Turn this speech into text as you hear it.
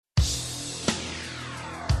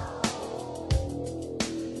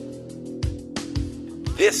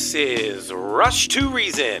This is Rush to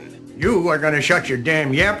Reason. You are going to shut your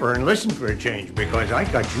damn yapper and listen for a change because I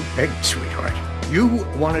got you pegged, sweetheart. You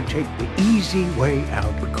want to take the easy way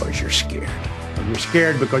out because you're scared. And you're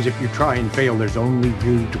scared because if you try and fail, there's only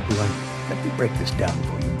you to blame. Let me break this down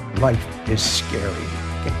for you. Life is scary.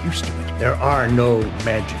 Get used to it. There are no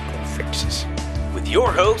magical fixes. With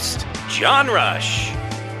your host, John Rush.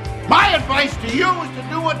 My advice to you is to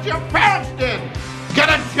do what your parents did. Get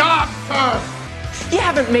a job, sir. You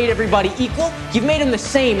haven't made everybody equal. You've made them the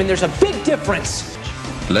same, and there's a big difference.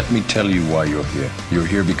 Let me tell you why you're here. You're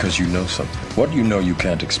here because you know something. What you know you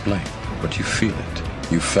can't explain, but you feel it.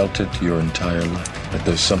 You felt it your entire life, that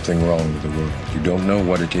there's something wrong with the world. You don't know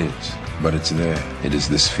what it is, but it's there. It is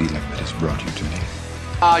this feeling that has brought you to me.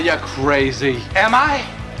 Are you crazy? Am I?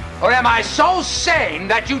 Or am I so sane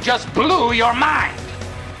that you just blew your mind?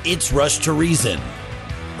 It's Rush to Reason,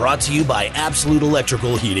 brought to you by Absolute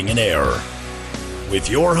Electrical Heating and Air, with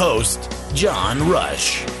your host, John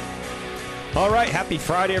Rush. All right, happy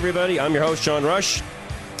Friday, everybody. I'm your host, John Rush.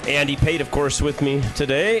 Andy Pate, of course, with me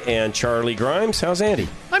today, and Charlie Grimes. How's Andy?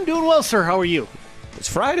 I'm doing well, sir. How are you? It's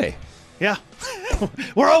Friday. Yeah.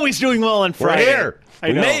 We're always doing well on Friday. We're here.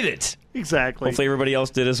 We made it. Exactly. Hopefully everybody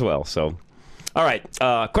else did as well. So, all right,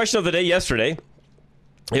 question of the day yesterday.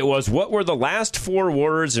 It was, what were the last 4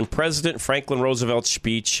 words in President Franklin Roosevelt's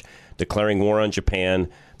speech declaring war on Japan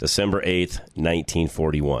December 8th,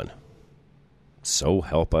 1941? So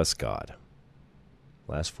help us God.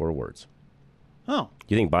 Last 4 words. Oh.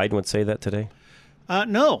 You think Biden would say that today?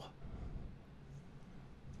 No.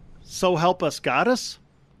 So help us Goddess?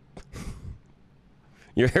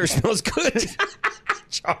 Your hair smells good.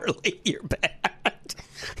 Charlie, you're bad.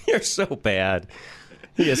 You're so bad.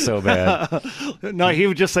 He is so bad. No, he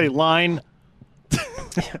would just say, line.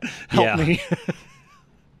 Help me.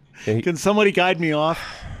 Can somebody guide me off?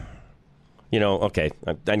 You know, okay.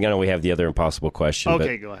 I know we have the other impossible question.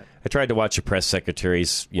 Okay, go ahead. I tried to watch the press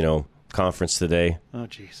secretary's, conference today. Oh,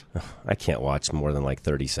 jeez. I can't watch more than like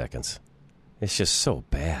 30 seconds. It's just so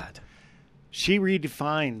bad. She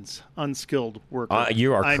redefines unskilled worker.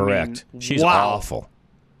 You are correct. She's wow. awful.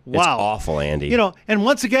 Wow. It's awful, Andy. And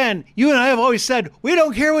once again, you and I have always said, we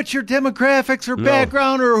don't care what your demographics or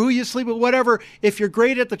background or who you sleep with, whatever, if you're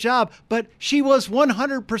great at the job. But she was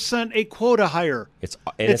 100% a quota hire. It's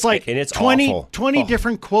 20 awful. 20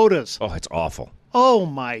 different quotas. Oh, it's awful. Oh,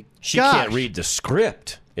 my She gosh. can't read the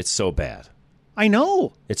script. It's so bad. I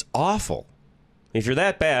know. It's awful. If you're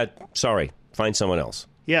that bad, sorry, find someone else.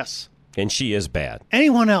 Yes. And she is bad.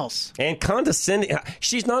 Anyone else. And condescending.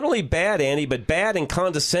 She's not only bad, Andy, but bad and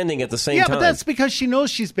condescending at the same time. Yeah, but that's because she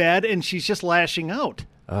knows she's bad and she's just lashing out.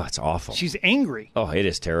 Oh, it's awful. She's angry. Oh, it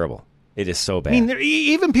is terrible. It is so bad. I mean,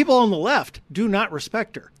 even people on the left do not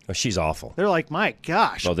respect her. Oh, she's awful. They're like, my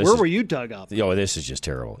gosh, were you dug up? Oh, this is just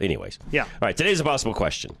terrible. Anyways. Yeah. All right, today's impossible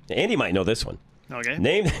question. Andy might know this one.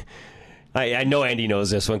 Okay. I know Andy knows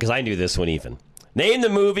this one because I knew this one even. Name the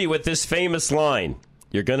movie with this famous line,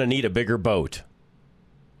 "You're going to need a bigger boat."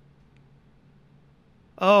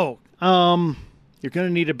 Oh, you're going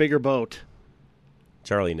to need a bigger boat.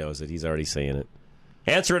 Charlie knows it. He's already saying it.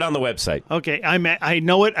 Answer it on the website. Okay, I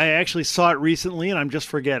know it. I actually saw it recently, and I'm just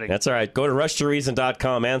forgetting. That's all right. Go to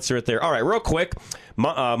rushtoreason.com. Answer it there. All right, real quick.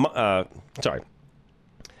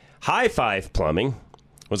 High Five Plumbing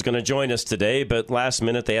was going to join us today, but last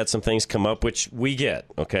minute they had some things come up, which we get,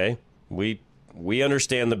 okay? We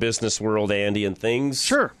understand the business world, Andy, and things.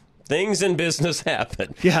 Sure. Things in business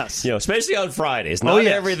happen. Yes. Especially on Fridays. Not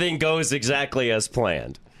everything goes exactly as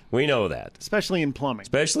planned. We know that. Especially in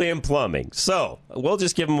plumbing. So, we'll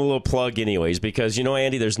just give them a little plug anyways, because,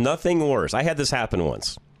 Andy, there's nothing worse. I had this happen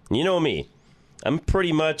once. You know me. I'm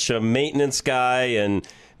pretty much a maintenance guy and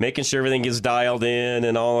making sure everything gets dialed in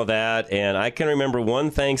and all of that. And I can remember one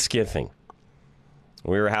Thanksgiving.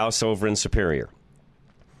 We were a house over in Superior.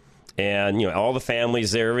 And, all the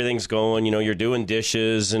families there, everything's going, you're doing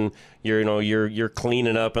dishes and you're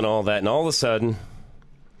cleaning up and all that. And all of a sudden,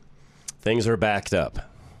 things are backed up.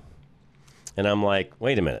 And I'm like,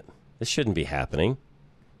 wait a minute, this shouldn't be happening.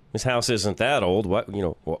 This house isn't that old. What,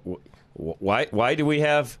 why do we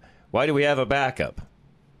have a backup?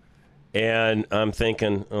 And I'm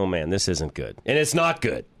thinking, oh man, this isn't good. And it's not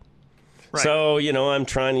good. Right. So, I'm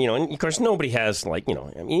trying, and of course nobody has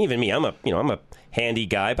even me, I'm a handy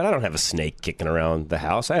guy, but I don't have a snake kicking around the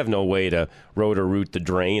house. I have no way to root the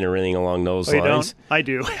drain or anything along those lines. You don't? I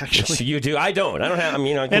do, actually. You do? I don't. I don't have,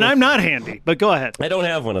 and I'm not handy, but go ahead. I don't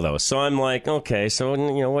have one of those. So I'm like, okay, so,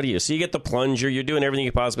 what do you? So you get the plunger, you're doing everything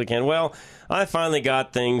you possibly can. Well, I finally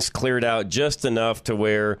got things cleared out just enough to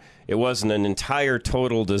where it wasn't an entire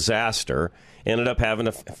total disaster. Ended up having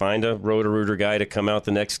to find a Roto-Rooter guy to come out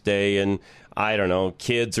the next day, and I don't know,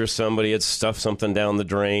 kids or somebody had stuffed something down the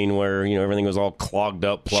drain where, everything was all clogged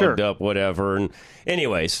up, plugged up, whatever. And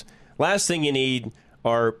anyways, last thing you need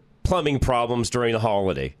are plumbing problems during the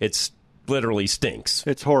holiday. It's literally stinks.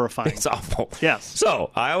 It's horrifying. It's awful. Yes.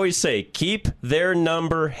 So I always say, keep their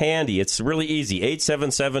number handy. It's really easy.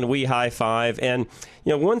 877-WE-HIGH-FIVE. And,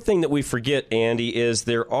 one thing that we forget, Andy, is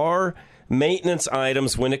there are maintenance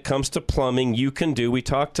items when it comes to plumbing you can do. We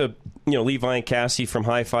talk to Levi and Cassie from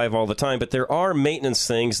High Five all the time, but there are maintenance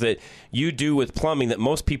things that you do with plumbing that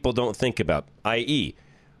most people don't think about, i.e.,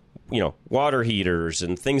 water heaters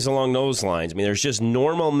and things along those lines. I mean, there's just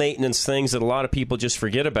normal maintenance things that a lot of people just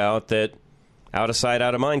forget about, that out of sight,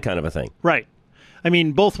 out of mind kind of a thing. Right. I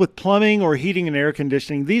mean, both with plumbing or heating and air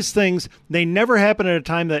conditioning, these things, they never happen at a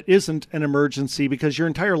time that isn't an emergency, because your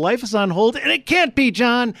entire life is on hold, and it can't be,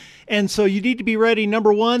 John. And so you need to be ready.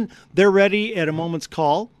 Number one, they're ready at a moment's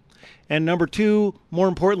call. And number two, more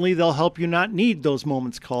importantly, they'll help you not need those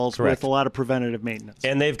moments calls. Correct. With a lot of preventative maintenance.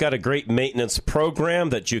 And they've got a great maintenance program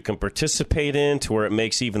that you can participate in, to where it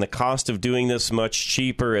makes even the cost of doing this much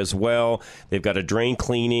cheaper as well. They've got a drain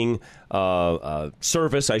cleaning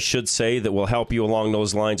service, I should say, that will help you along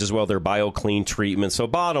those lines as well. Their BioClean treatment. So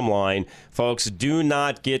bottom line, folks, do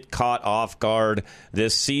not get caught off guard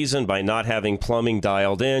this season by not having plumbing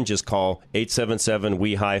dialed in. Just call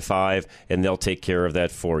 877-WE-HIGH-FIVE, and they'll take care of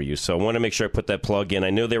that for you. So I want to make sure I put that plug in. I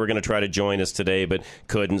knew they were going to try to join us today, but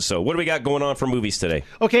couldn't. So what do we got going on for movies today?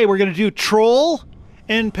 Okay, we're going to do Troll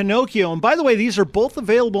and Pinocchio. And by the way, these are both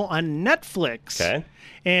available on Netflix. Okay.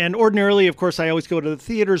 And ordinarily, of course, I always go to the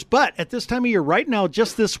theaters. But at this time of year, right now,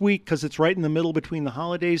 just this week, because it's right in the middle between the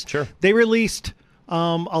holidays, sure, they released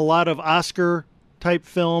a lot of Oscar-type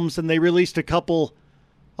films, and they released a couple,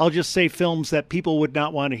 I'll just say, films that people would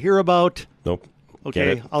not want to hear about. Nope.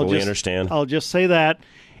 Okay. Fully understand. I'll just say that.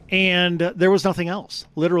 And there was nothing else,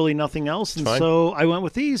 literally nothing else. And so I went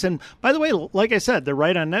with these. And by the way, like I said, they're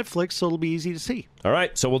right on Netflix, so it'll be easy to see. All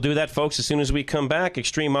right. So we'll do that, folks, as soon as we come back.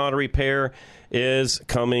 Extreme Auto Repair is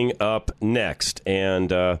coming up next.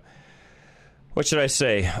 And what should I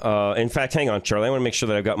say? In fact, hang on, Charlie. I want to make sure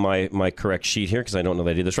that I've got my correct sheet here, because I don't know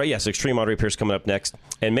that I did this right. Yes, Extreme Auto Repair is coming up next.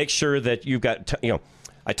 And make sure that you've got,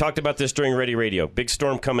 I talked about this during Ready Radio. Big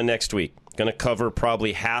storm coming next week. Going to cover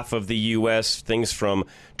probably half of the U.S., things from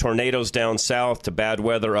tornadoes down south to bad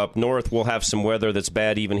weather up north. We'll have some weather that's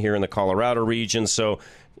bad even here in the Colorado region. So,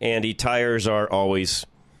 Andy, tires are always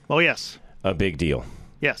a big deal.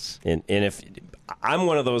 Yes. And if I'm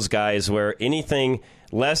one of those guys where anything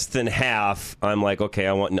less than half, I'm like, okay,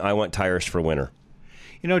 I want tires for winter.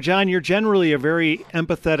 John, you're generally a very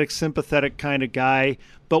empathetic, sympathetic kind of guy,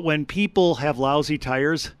 but when people have lousy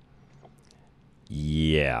tires...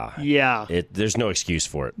 Yeah. There's no excuse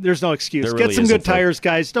for it. There's no excuse. There Get really some good isn't. tires,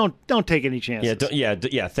 guys. Don't take any chances.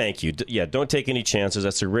 Yeah, thank you. Don't take any chances.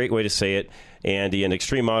 That's a great way to say it. Andy, and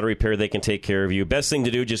Extreme Auto Repair, they can take care of you. Best thing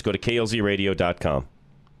to do, just go to klzradio.com.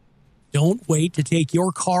 Don't wait to take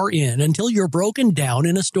your car in until you're broken down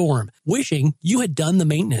in a storm, wishing you had done the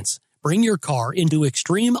maintenance. Bring your car into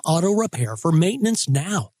Extreme Auto Repair for maintenance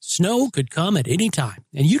now. Snow could come at any time,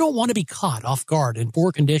 and you don't want to be caught off guard in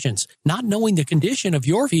poor conditions, not knowing the condition of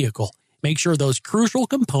your vehicle. Make sure those crucial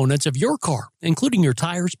components of your car, including your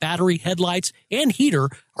tires, battery, headlights, and heater,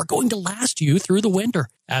 are going to last you through the winter.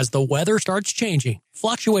 As the weather starts changing,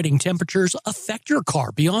 fluctuating temperatures affect your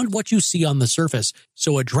car beyond what you see on the surface,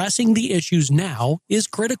 so addressing the issues now is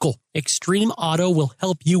critical. Extreme Auto will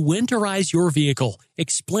help you winterize your vehicle,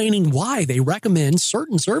 explaining why they recommend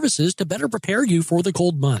certain services to better prepare you for the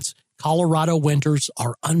cold months. Colorado winters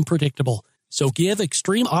are unpredictable. So give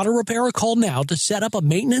Extreme Auto Repair a call now to set up a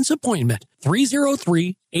maintenance appointment.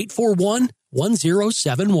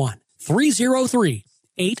 303-841-1071.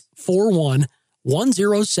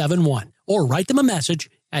 303-841-1071. Or write them a message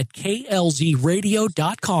at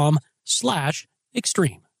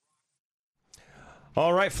klzradio.com/extreme.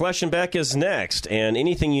 All right, Flesh and Beck is next, and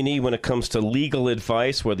anything you need when it comes to legal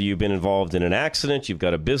advice, whether you've been involved in an accident, you've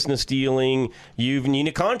got a business dealing, you need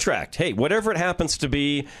a contract. Hey, whatever it happens to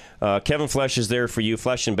be, Kevin Flesh is there for you.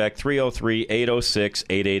 Flesh and Beck,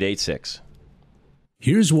 303-806-8886.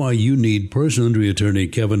 Here's why you need personal injury attorney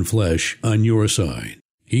Kevin Flesh on your side.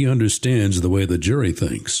 He understands the way the jury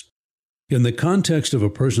thinks. In the context of a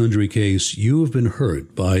personal injury case, you have been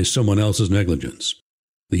hurt by someone else's negligence.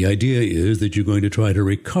 The idea is that you're going to try to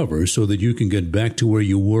recover so that you can get back to where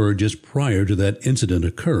you were just prior to that incident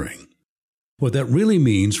occurring. What that really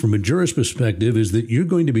means from a jurist perspective is that you're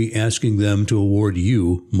going to be asking them to award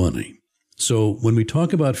you money. So when we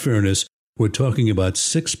talk about fairness, we're talking about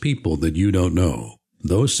 6 people that you don't know.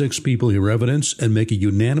 Those 6 people hear evidence and make a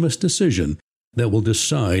unanimous decision that will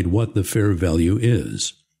decide what the fair value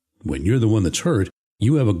is. When you're the one that's hurt,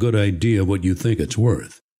 you have a good idea of what you think it's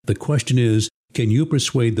worth. The question is, can you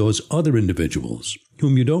persuade those other individuals,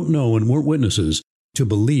 whom you don't know and weren't witnesses, to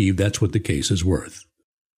believe that's what the case is worth?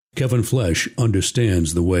 Kevin Flesh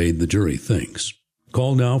understands the way the jury thinks.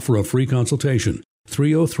 Call now for a free consultation,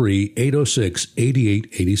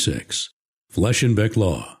 303-806-8886. Flesh and Beck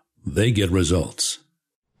Law. They get results.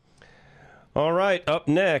 All right, up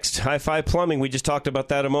next, High Five Plumbing. We just talked about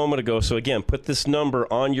that a moment ago. So again, put this number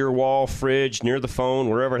on your wall, fridge, near the phone,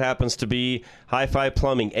 wherever it happens to be. High Five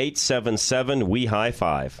Plumbing,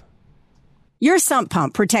 877-WE-HIGH-FIVE. Your sump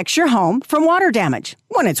pump protects your home from water damage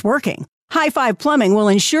when it's working. High Five Plumbing will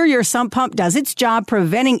ensure your sump pump does its job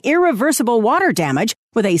preventing irreversible water damage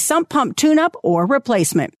with a sump pump tune-up or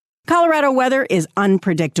replacement. Colorado weather is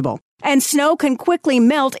unpredictable, and snow can quickly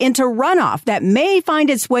melt into runoff that may find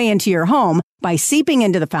its way into your home by seeping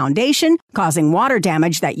into the foundation, causing water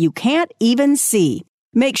damage that you can't even see.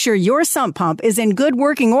 Make sure your sump pump is in good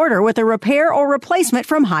working order with a repair or replacement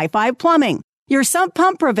from High Five Plumbing. Your sump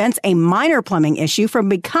pump prevents a minor plumbing issue from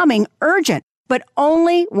becoming urgent, but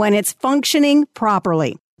only when it's functioning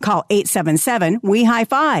properly. Call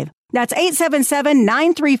 877-WE-HIGH-FIVE. That's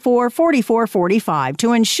 877-934-4445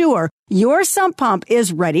 to ensure your sump pump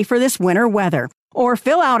is ready for this winter weather. Or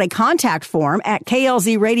fill out a contact form at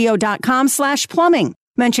klzradio.com/plumbing.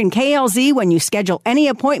 Mention KLZ when you schedule any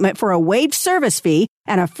appointment for a waived service fee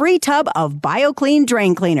and a free tub of BioClean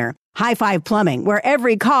drain cleaner. High Five Plumbing, where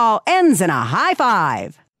every call ends in a high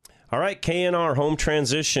five. All right, K&R Home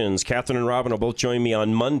Transitions. Catherine and Robin will both join me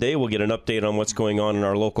on Monday. We'll get an update on what's going on in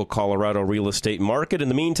our local Colorado real estate market. In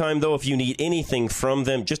the meantime, though, if you need anything from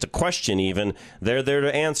them, just a question even, they're there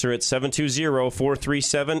to answer at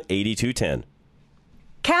 720-437-8210.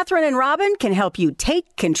 Catherine and Robin can help you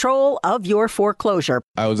take control of your foreclosure.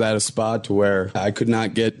 I was at a spot to where I could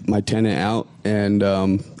not get my tenant out, and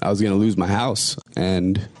I was going to lose my house.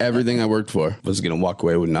 And everything I worked for was going to walk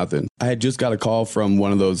away with nothing. I had just got a call from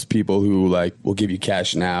one of those people who, will give you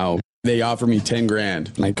cash now. They offered me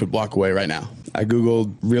 $10,000, and I could walk away right now. I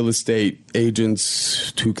Googled real estate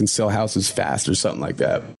agents who can sell houses fast or something like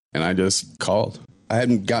that, and I just called. I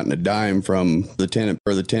hadn't gotten a dime from the tenant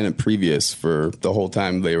or the tenant previous for the whole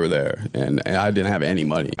time they were there, and I didn't have any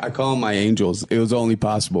money. I call them my angels. It was only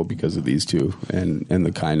possible because of these two and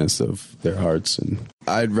the kindness of their hearts. And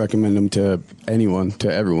I'd recommend them to anyone, to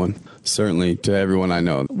everyone, certainly to everyone I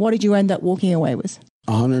know. What did you end up walking away with?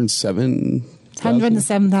 $107,000.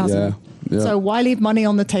 $107,000. Yeah. So why leave money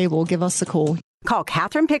on the table? Give us a call. Call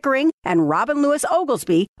Catherine Pickering and Robin Lewis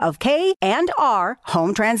Oglesby of K&R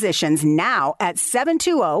Home Transitions now at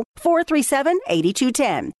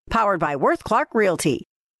 720-437-8210. Powered by Worth Clark Realty.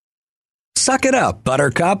 Suck it up,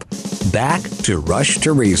 Buttercup. Back to Rush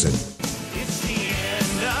to Reason.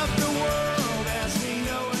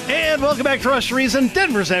 And welcome back to Rush to Reason,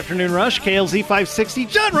 Denver's Afternoon Rush, KLZ 560.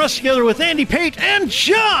 John Rush together with Andy Pate. And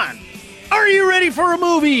John, are you ready for a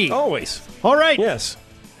movie? Always. All right. Yes.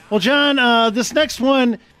 Well, John, this next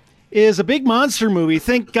one is a big monster movie.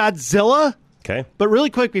 Think Godzilla. Okay. But really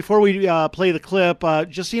quick, before we play the clip,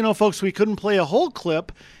 just so you know, folks, we couldn't play a whole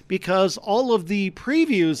clip because all of the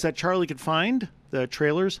previews that Charlie could find, the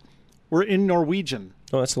trailers, were in Norwegian.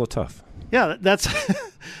 Oh, that's a little tough. Yeah, that's...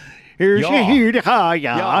 Here's yeah.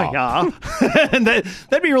 And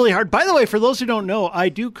that'd be really hard. By the way, for those who don't know, I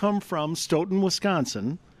do come from Stoughton,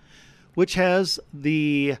 Wisconsin, which has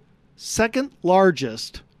the second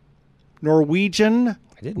largest Norwegian,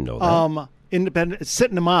 I didn't know that. Independent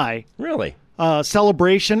Cinema. Really?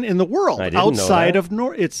 Celebration in the world. I didn't outside know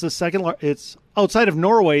that. of it's the second. It's outside of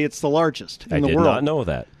Norway. It's the largest in the world. I did not know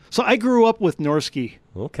that. So I grew up with Norski.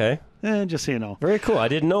 Okay. Just so you know. Very cool. I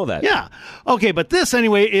didn't know that. Yeah. Okay, but this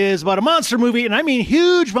anyway is about a monster movie, and I mean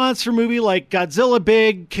huge monster movie like Godzilla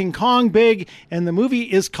big, King Kong big, and the movie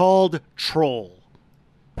is called Troll.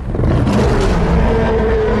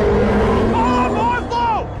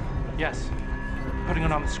 Yes. Putting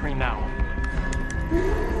it on the screen now.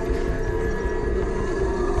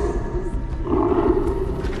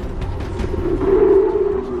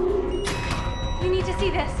 You need to see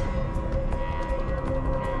this.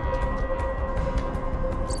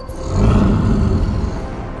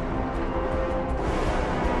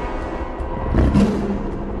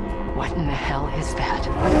 What in the hell is that?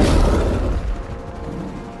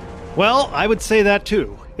 Well, I would say that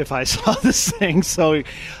too if I saw this thing. So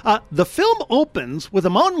the film opens with a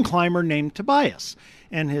mountain climber named Tobias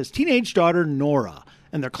and his teenage daughter, Nora.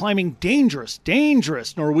 and they're climbing dangerous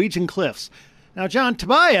Norwegian cliffs. Now, John,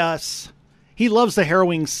 Tobias, he loves the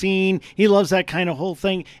harrowing scene. He loves that kind of whole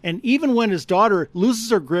thing. And even when his daughter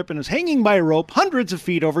loses her grip and is hanging by a rope hundreds of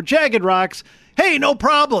feet over jagged rocks, hey, no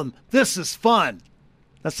problem. This is fun.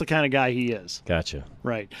 That's the kind of guy he is. Gotcha.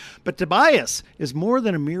 Right. But Tobias is more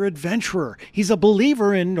than a mere adventurer. He's a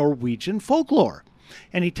believer in Norwegian folklore.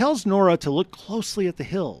 And he tells Nora to look closely at the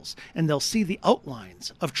hills, and they'll see the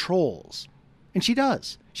outlines of trolls. And she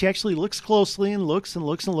does. She actually looks closely and looks and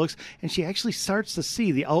looks and looks, and she actually starts to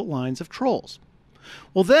see the outlines of trolls.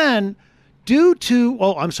 Well, then,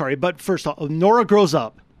 but first off, Nora grows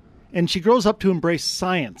up, and she grows up to embrace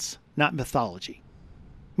science, not mythology.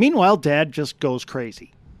 Meanwhile, Dad just goes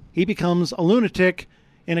crazy. He becomes a lunatic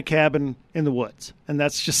in a cabin in the woods. And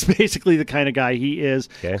that's just basically the kind of guy he is,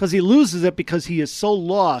 because he loses it because he is so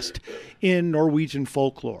lost in Norwegian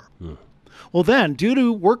folklore. Well, then, due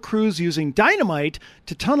to work crews using dynamite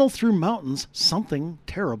to tunnel through mountains, something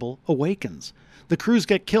terrible awakens. The crews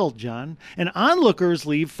get killed, John, and onlookers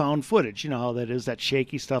leave found footage. You know how that is, that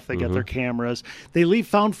shaky stuff. They get their cameras. They leave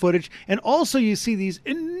found footage. And also you see these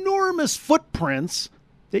enormous footprints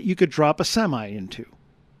that you could drop a semi into.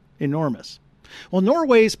 Enormous. Well,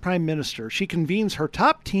 Norway's prime minister, she convenes her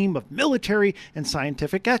top team of military and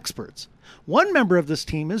scientific experts. One member of this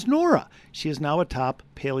team is Nora. She is now a top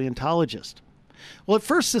paleontologist. Well, at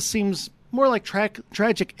first this seems more like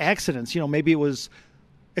tragic accidents. You know, maybe it was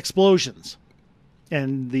explosions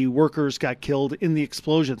and the workers got killed in the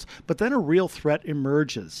explosions. But then a real threat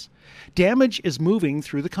emerges. Damage is moving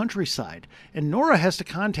through the countryside, and Nora has to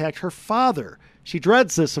contact her father. She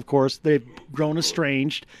dreads this, of course. They've grown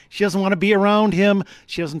estranged. She doesn't want to be around him.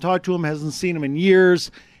 She doesn't talk to him, hasn't seen him in years.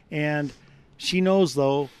 And she knows,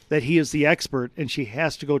 though, that he is the expert, and she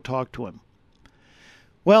has to go talk to him.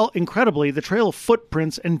 Well, incredibly, the trail of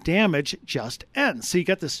footprints and damage just ends. So you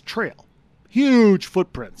got this trail, huge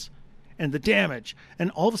footprints, and the damage,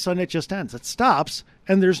 and all of a sudden it just ends. It stops,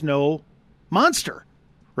 and there's no monster,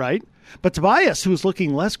 right? But Tobias, who's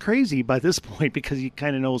looking less crazy by this point because he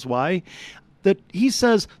kind of knows why, that he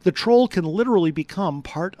says the troll can literally become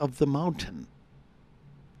part of the mountain.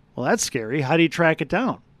 Well, that's scary. How do you track it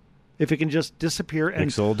down? If it can just disappear and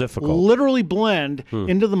Makes it a little difficult. Literally blend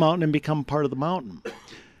into the mountain and become part of the mountain.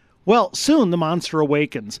 Well, soon the monster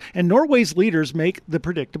awakens, and Norway's leaders make the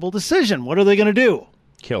predictable decision. What are they going to do?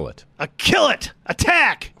 Kill it. Kill it!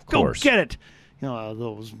 Attack! Of course. Go get it! You know,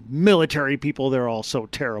 those military people, they're all so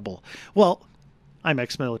terrible. Well, I'm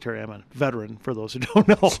ex-military. I'm a veteran, for those who don't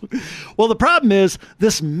know. Well, the problem is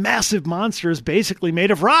this massive monster is basically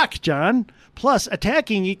made of rock, John. Plus,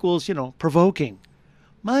 attacking equals, provoking.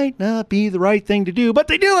 Might not be the right thing to do, but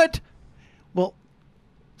they do it. Well,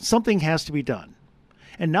 something has to be done.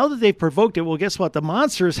 And now that they've provoked it, well, guess what? The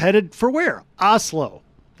monster is headed for where? Oslo.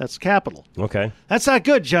 That's the capital. Okay. That's not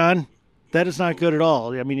good, John. That is not good at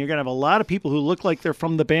all. I mean, you're going to have a lot of people who look like they're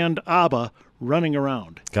from the band ABBA running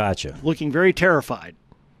around. Gotcha. Looking very terrified,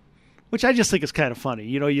 which I just think is kind of funny.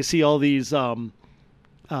 You see all these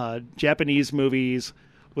Japanese movies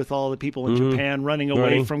with all the people in Japan running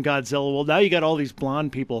away from Godzilla. Well, now you got all these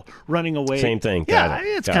blonde people running away. Same thing. Yeah,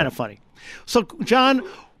 it's kind of funny. So, John,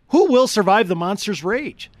 who will survive the monster's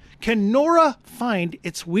rage? Can Nora find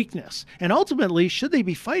its weakness? And ultimately, should they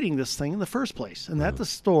be fighting this thing in the first place? And that's the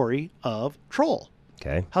story of Troll.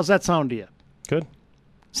 Okay. How's that sound to you? Good.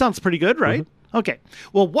 Sounds pretty good, right? Okay.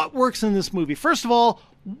 Well, what works in this movie? First of all,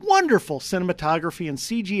 wonderful cinematography and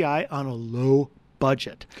CGI on a low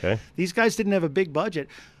budget. Okay. These guys didn't have a big budget,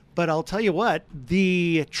 but I'll tell you what,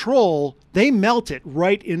 the troll, they melt it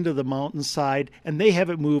right into the mountainside, and they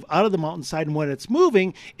have it move out of the mountainside, and when it's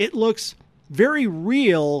moving, it looks very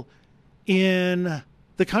real in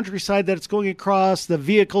the countryside that it's going across, the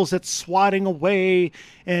vehicles it's swatting away,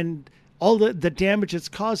 and all the damage it's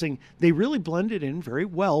causing. They really blend it in very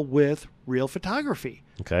well with real photography.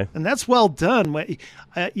 Okay. And that's well done.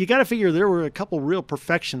 You got to figure there were a couple real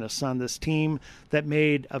perfectionists on this team that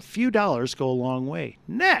made a few dollars go a long way.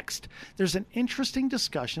 Next, there's an interesting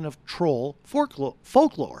discussion of troll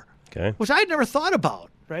folklore, which I'd never thought about.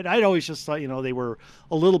 Right, I'd always just thought, they were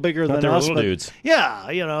a little bigger than us. Little dudes. Yeah,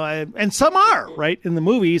 and some are, right, in the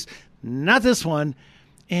movies. Not this one.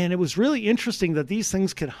 And it was really interesting that these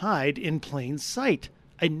things could hide in plain sight.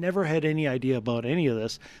 I never had any idea about any of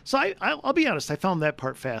this. So I'll be honest, I found that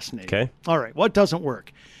part fascinating. Okay. All right, what doesn't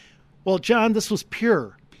work? Well, John, this was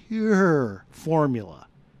pure formula.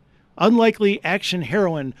 unlikely action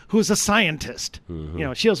heroine who's a scientist.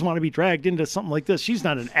 She doesn't want to be dragged into something like this. She's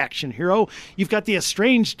not an action hero. You've got the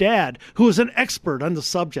estranged dad who is an expert on the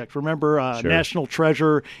subject. Remember National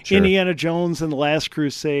Treasure, Indiana Jones and the Last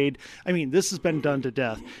Crusade. I mean, this has been done to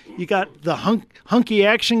death. You got the hunky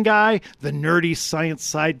action guy, the nerdy science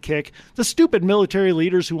sidekick, the stupid military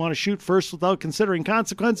leaders who want to shoot first without considering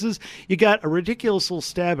consequences. You got a ridiculous little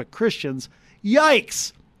stab at Christians.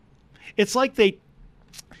 Yikes! It's like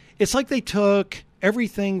they took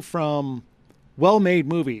everything from well-made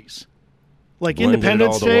movies, like Blended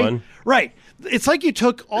Independence it all to Day. one. Right. It's like you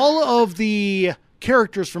took all of the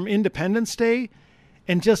characters from Independence Day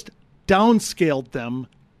and just downscaled them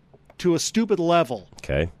to a stupid level.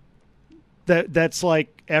 Okay. That's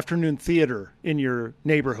like afternoon theater in your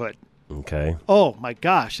neighborhood. Okay. Oh, my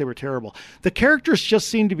gosh, they were terrible. The characters just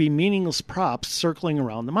seem to be meaningless props circling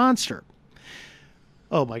around the monster.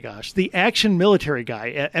 Oh, my gosh. The action military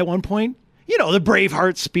guy at one point, the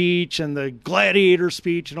Braveheart speech and the Gladiator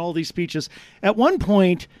speech and all these speeches. At one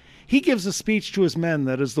point, he gives a speech to his men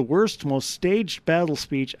that is the worst, most staged battle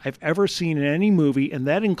speech I've ever seen in any movie, and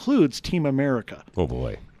that includes Team America. Oh,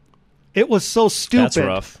 boy. It was so stupid. That's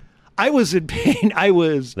rough. I was in pain.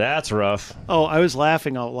 That's rough. Oh, I was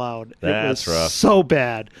laughing out loud. That's it was rough. So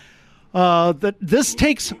bad. That this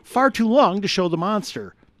takes far too long to show the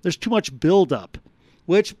monster. There's too much build-up.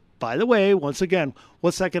 Which, by the way, once again,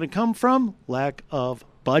 what's that going to come from? Lack of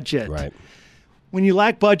budget. Right. When you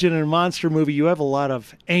lack budget in a monster movie, you have a lot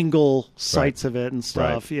of angle sights of it and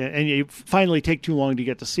stuff, Right. and you finally take too long to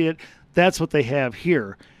get to see it. That's what they have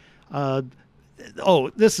here.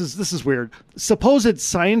 This is weird. Supposed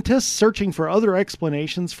scientists searching for other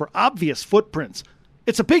explanations for obvious footprints.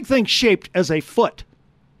 It's a big thing shaped as a foot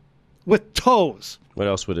with toes. What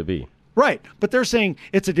else would it be? Right, but they're saying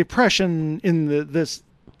it's a depression in this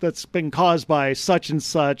that's been caused by such and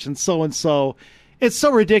such and so and so. It's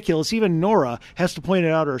so ridiculous. Even Nora has to point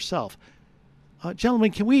it out herself.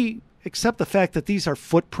 Gentlemen, can we accept the fact that these are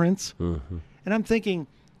footprints? Mm-hmm. And I'm thinking,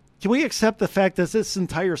 can we accept the fact that this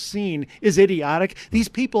entire scene is idiotic? These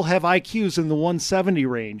people have IQs in the 170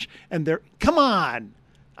 range, and come on.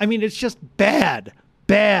 I mean, it's just bad.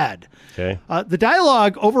 Okay. The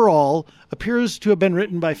dialogue overall appears to have been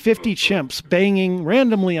written by 50 chimps banging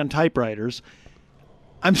randomly on typewriters.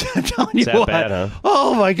 I'm telling you Is that what. bad, huh?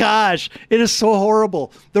 Oh my gosh, it is so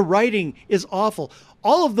horrible. The writing is awful.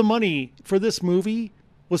 All of the money for this movie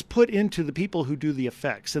was put into the people who do the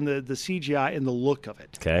effects and the CGI and the look of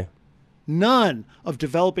it. Okay. None of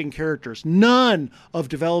developing characters, none of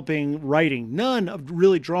developing writing, none of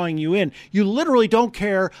really drawing you in. You literally don't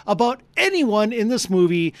care about anyone in this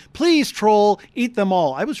movie. Please, troll, eat them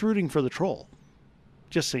all. I was rooting for the troll,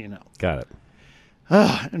 just so you know. Got it.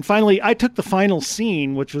 And finally, I took the final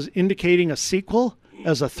scene, which was indicating a sequel,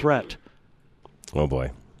 as a threat. Oh,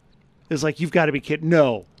 boy. It's like, you've got to be kidding.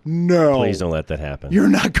 No. Please don't let that happen. You're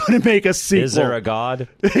not going to make a sequel. Is there a God?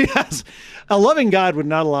 Yes. A loving God would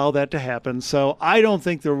not allow that to happen. So I don't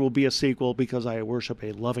think there will be a sequel because I worship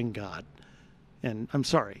a loving God. And I'm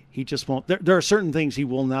sorry. He just won't. There are certain things he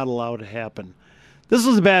will not allow to happen. This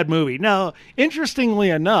is a bad movie. Now, interestingly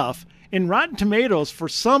enough, in Rotten Tomatoes, for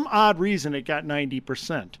some odd reason, it got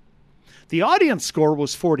 90%. The audience score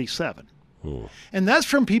was 47. And that's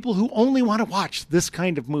from people who only want to watch this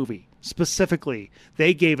kind of movie. Specifically,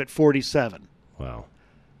 they gave it 47. Wow.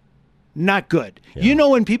 Not good. Yeah.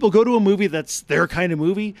 When people go to a movie that's their kind of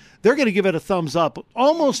movie, they're going to give it a thumbs up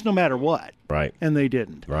almost no matter what. Right. And they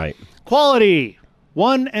didn't. Right. Quality,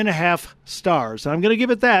 1.5 stars. I'm going to give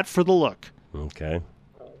it that for the look. Okay.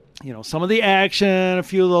 Some of the action, a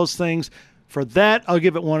few of those things. For that, I'll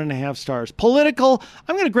give it 1.5 stars. Political,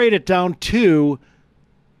 I'm going to grade it down 2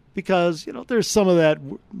 because, there's some of that,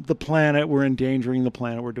 the planet, we're endangering the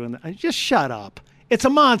planet, we're doing that. Just shut up. It's a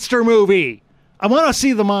monster movie. I want to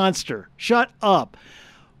see the monster. Shut up.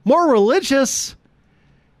 More religious,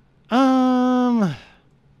 I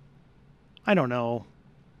don't know.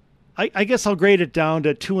 I guess I'll grade it down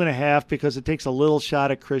to 2.5 because it takes a little shot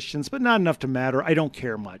at Christians, but not enough to matter. I don't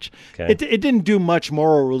care much. Okay. It didn't do much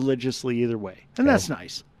moral religiously either way, and that's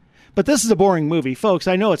nice. But this is a boring movie, folks.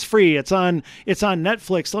 I know it's free. It's on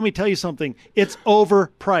Netflix. Let me tell you something. It's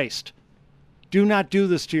overpriced. Do not do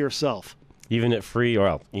this to yourself. Even at free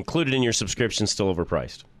or included in your subscription, still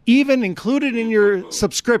overpriced. Even included in your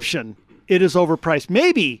subscription, it is overpriced.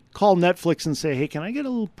 Maybe call Netflix and say, hey, can I get a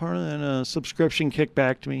little part of that subscription kicked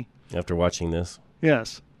back to me? After watching this?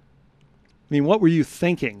 Yes. I mean, what were you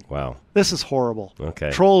thinking? Wow. This is horrible.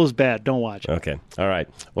 Okay. Troll is bad. Don't watch it. Okay. All right.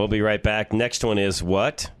 We'll be right back. Next one is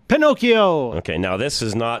what? Pinocchio. Okay. Now, this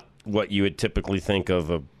is not what you would typically think of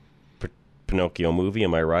a Pinocchio movie.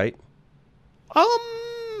 Am I right?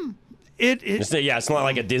 It's not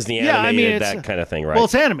like a Disney Yeah, I mean, animated, it's- that kind of thing, right? Well,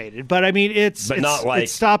 it's animated, but I mean, it's not like-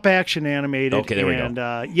 it's stop action animated. Okay, there we go. And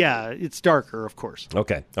yeah, it's darker, of course.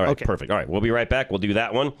 Okay. All right. Okay. Perfect. All right. We'll be right back. We'll do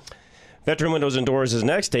that one. Veteran Windows and Doors is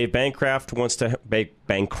next. Dave Bancroft wants to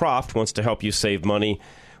help you save money.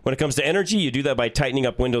 When it comes to energy, you do that by tightening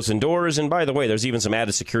up windows and doors. And by the way, there's even some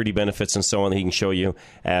added security benefits and so on that he can show you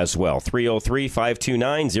as well.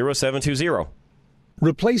 303-529-0720.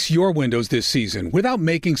 Replace your windows this season without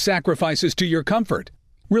making sacrifices to your comfort.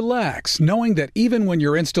 Relax, knowing that even when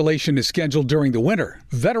your installation is scheduled during the winter,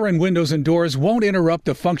 Veteran Windows and Doors won't interrupt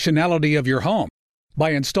the functionality of your home. By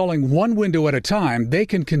installing one window at a time, they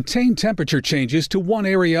can contain temperature changes to one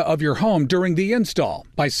area of your home during the install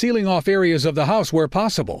by sealing off areas of the house where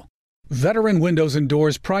possible. Veteran Windows and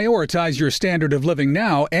Doors prioritize your standard of living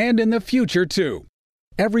now and in the future, too.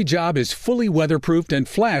 Every job is fully weatherproofed and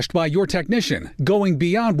flashed by your technician, going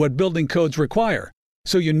beyond what building codes require,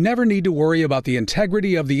 so you never need to worry about the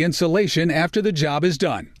integrity of the insulation after the job is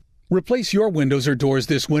done. Replace your windows or doors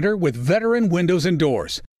this winter with Veteran Windows and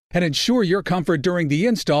Doors and ensure your comfort during the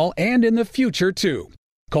install and in the future, too.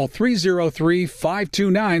 Call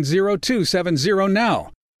 303-529-0270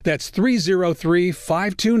 now. That's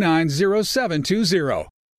 303-529-0720.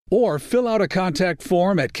 Or fill out a contact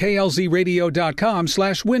form at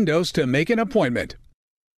klzradio.com/windows to make an appointment.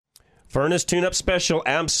 Furnace Tune-Up Special.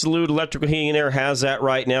 Absolute Electrical Heating and Air has that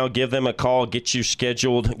right now. Give them a call. Get you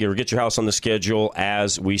scheduled. Or get your house on the schedule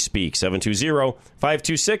as we speak.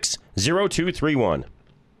 720-526-0231.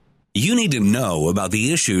 You need to know about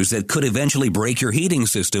the issues that could eventually break your heating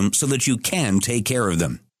system so that you can take care of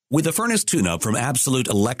them. With the Furnace Tune-Up from Absolute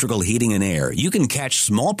Electrical Heating and Air, you can catch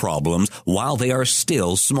small problems while they are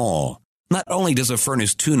still small. Not only does a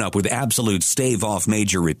furnace tune-up with Absolute stave off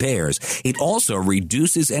major repairs, it also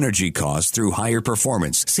reduces energy costs through higher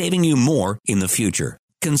performance, saving you more in the future.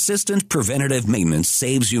 Consistent preventative maintenance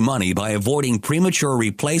saves you money by avoiding premature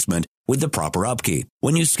replacement with the proper upkeep.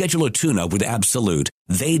 When you schedule a tune-up with Absolute,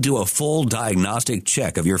 they do a full diagnostic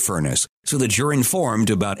check of your furnace so that you're informed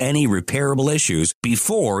about any repairable issues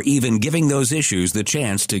before even giving those issues the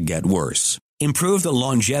chance to get worse. Improve the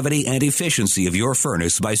longevity and efficiency of your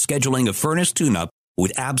furnace by scheduling a furnace tune-up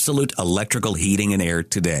with Absolute Electrical Heating and Air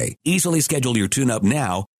today. Easily schedule your tune-up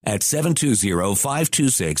now at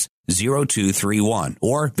 720-526-0231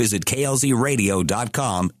 or visit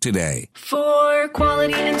klzradio.com today. For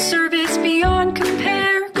quality and service beyond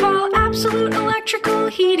compare, call Absolute Electrical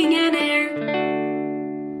Heating and Air.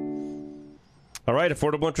 All right,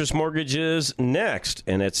 Affordable Interest Mortgages next,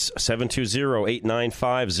 and it's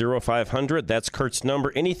 720-895-0500. That's Kurt's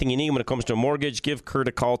number. Anything you need when it comes to a mortgage, give Kurt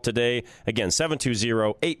a call today. Again,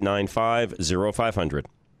 720-895-0500.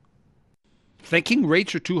 Thinking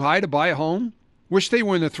rates are too high to buy a home? Wish they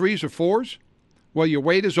were in the 3s or 4s? Well, your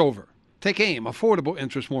wait is over. Take AIM, Affordable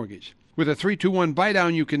Interest Mortgage. With a 3-2-1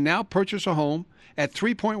 buy-down, you can now purchase a home at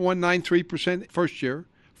 3.193% first year,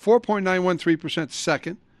 4.913%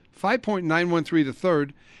 second, 5.913 the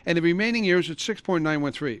third, and the remaining years at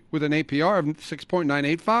 6.913 with an APR of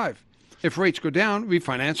 6.985. If rates go down,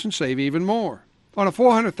 refinance and save even more. On a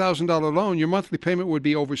 $400,000 loan, your monthly payment would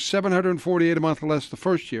be over $748 a month less the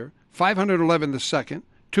first year, $511 the second,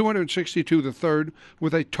 $262 the third,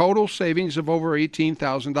 with a total savings of over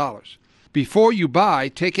 $18,000. Before you buy,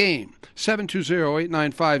 take AIM,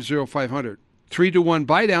 720-895-0500. 3-to-1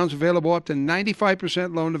 buy-downs available up to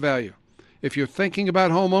 95% loan to value. If you're thinking about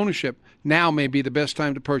home ownership, now may be the best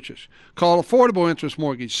time to purchase. Call Affordable Interest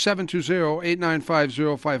Mortgage,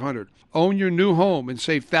 720-895-0500. Own your new home and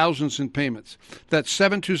save thousands in payments. That's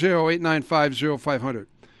 720-895-0500.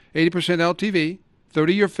 80% LTV,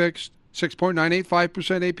 30-year fixed,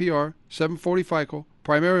 6.985% APR, 740 FICO,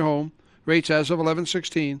 primary home, rates as of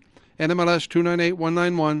 11/16, NMLS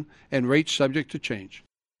 298191, and rates subject to change.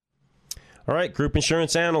 All right, Group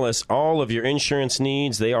Insurance Analysts, all of your insurance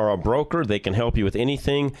needs. They are a broker. They can help you with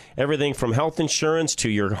anything, everything from health insurance to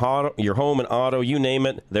your home and auto, you name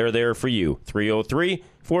it. They're there for you.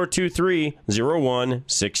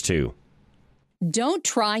 303-423-0162. Don't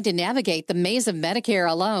try to navigate the maze of Medicare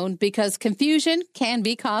alone because confusion can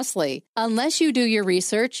be costly. Unless you do your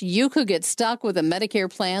research, you could get stuck with a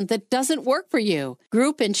Medicare plan that doesn't work for you.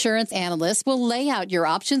 Group Insurance Analysts will lay out your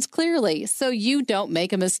options clearly so you don't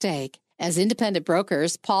make a mistake. As independent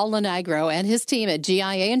brokers, Paul Lenigro and his team at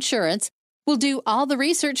GIA Insurance will do all the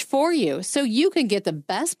research for you so you can get the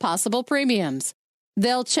best possible premiums.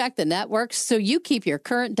 They'll check the networks so you keep your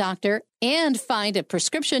current doctor and find a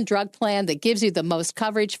prescription drug plan that gives you the most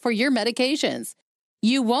coverage for your medications.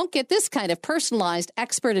 You won't get this kind of personalized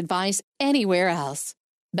expert advice anywhere else.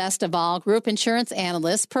 Best of all, Group Insurance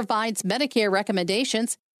Analyst provides Medicare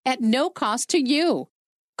recommendations at no cost to you.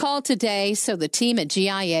 Call today so the team at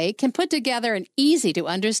GIA can put together an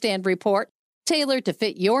easy-to-understand report tailored to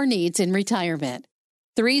fit your needs in retirement.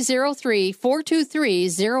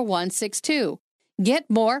 303-423-0162. Get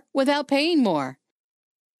more without paying more.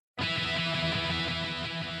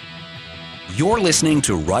 You're listening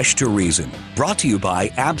to Rush to Reason, brought to you by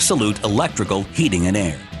Absolute Electrical Heating and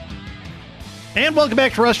Air. And welcome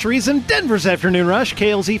back to Rush to Reason, Denver's Afternoon Rush,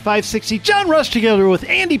 KLZ 560. John Rush together with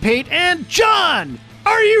Andy Pate. And John,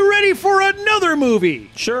 are you ready for another movie?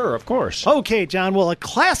 Sure, of course. Okay, John. Well, a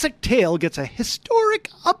classic tale gets a historic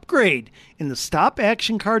upgrade in the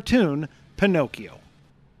stop-action cartoon Pinocchio.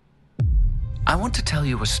 I want to tell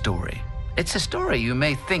you a story. It's a story you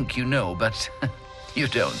may think you know, but you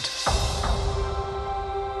don't.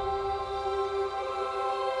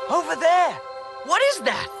 Over there! What is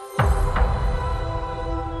that?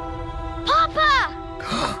 Papa!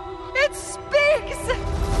 It speaks!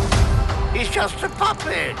 He's just a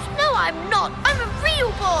puppet. No, I'm not. I'm a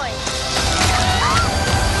real boy.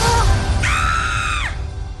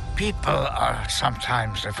 People are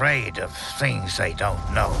sometimes afraid of things they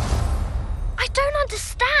don't know. I don't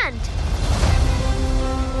understand.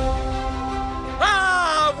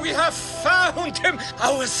 Ah, we have found him,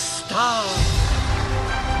 our star.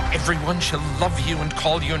 Everyone shall love you and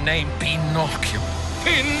call your name Pinocchio.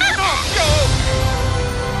 Pinocchio!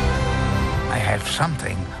 I have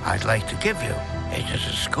something I'd like to give you. It is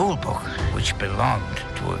a school book which belonged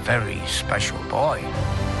to a very special boy.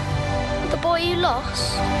 The boy you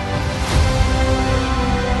lost?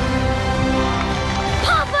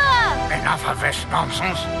 Papa! Enough of this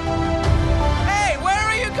nonsense. Hey, where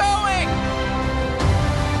are you going?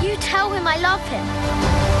 You tell him I love him.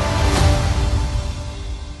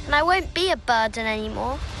 And I won't be a burden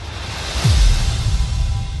anymore.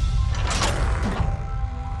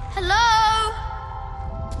 Hello?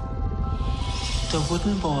 The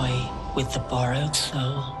wooden boy with the borrowed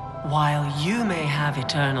soul. While you may have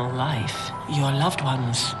eternal life, your loved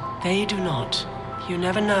ones, they do not. You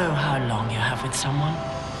never know how long you have with someone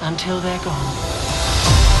until they're gone.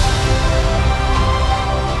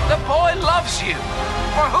 The boy loves you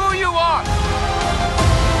for who you are.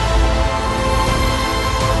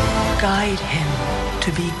 Guide him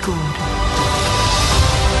to be good.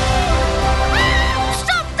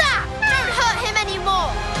 Stop that! Don't hurt him anymore.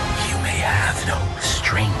 You may have no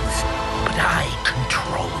strength, but I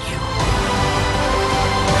control you.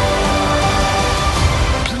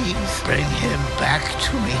 Please bring him back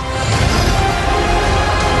to me.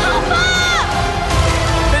 Papa!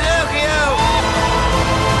 Pinocchio!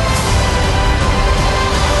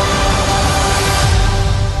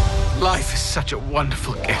 Life is such a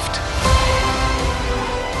wonderful gift.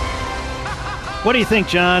 What do you think,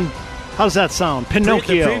 John? How does that sound?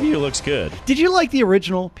 Pinocchio. The preview looks good. Did you like the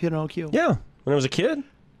original Pinocchio? Yeah, when I was a kid.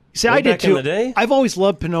 See, Way I did back too. in the day? I've always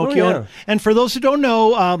loved Pinocchio. Oh, yeah. And for those who don't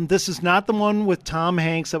know, this is not the one with Tom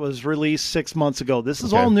Hanks that was released 6 months ago. This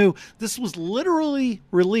is all new. This was literally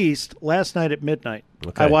released last night at midnight.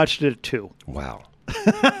 Okay. I watched it at 2. Wow.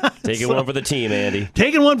 Taking one for the team, Andy.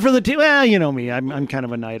 Taking one for the team. Well, you know me. I'm kind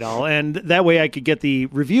of a night owl. And that way I could get the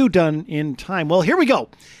review done in time. Well, here we go.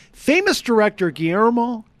 Famous director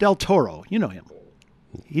Guillermo del Toro. You know him.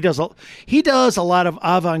 He does a lot of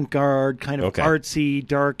avant-garde, kind of artsy,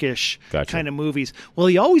 darkish kind of movies. Well,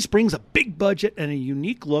 he always brings a big budget and a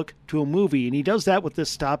unique look to a movie, and he does that with this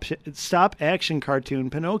stop-action cartoon,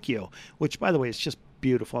 Pinocchio, which, by the way, is just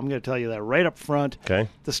beautiful. I'm going to tell you that right up front. Okay.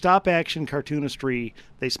 The stop-action cartoonistry,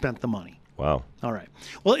 they spent the money. Wow. All right.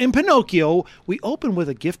 Well, in Pinocchio, we open with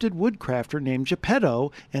a gifted woodcrafter named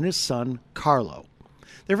Geppetto and his son, Carlo.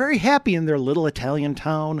 They're very happy in their little Italian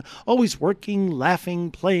town, always working,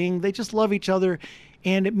 laughing, playing. They just love each other,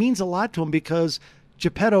 and it means a lot to them because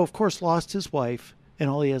Geppetto, of course, lost his wife, and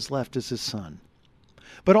all he has left is his son.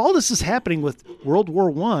 But all this is happening with World War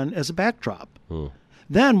I as a backdrop.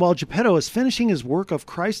 Then, while Geppetto is finishing his work of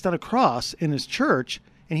Christ on a cross in his church,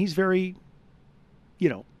 and he's very,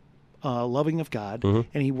 loving of God,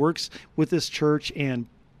 and he works with this church, and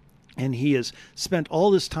he has spent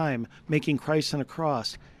all this time making Christ on a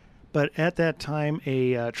cross. But at that time,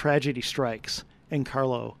 a tragedy strikes, and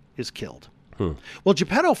Carlo is killed. Well,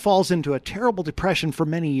 Geppetto falls into a terrible depression for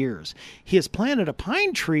many years. He has planted a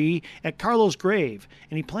pine tree at Carlo's grave,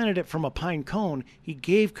 and he planted it from a pine cone he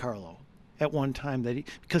gave Carlo at one time,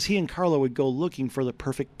 because he and Carlo would go looking for the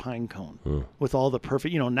perfect pine cone with all the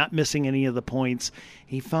perfect, not missing any of the points.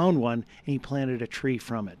 He found one, and he planted a tree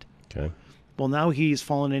from it. Okay. Well, now he's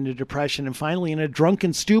fallen into depression, and finally, in a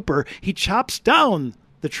drunken stupor, he chops down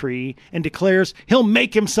the tree and declares he'll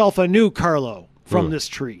make himself a new Carlo from this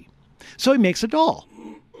tree. So he makes a doll.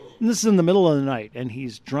 And this is in the middle of the night, and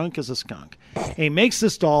he's drunk as a skunk. And he makes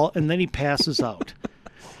this doll, and then he passes out.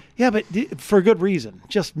 Yeah, but for good reason.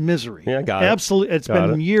 Just misery. Yeah, got it. Absolutely. It's Got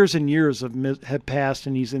been it. years and years have passed,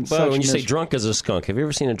 and he's in such Well, when you misery. say drunk as a skunk, have you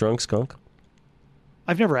ever seen a drunk skunk?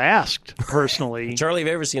 I've never asked, personally. Charlie, have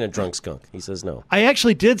you ever seen a drunk skunk? He says no. I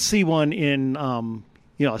actually did see one in, a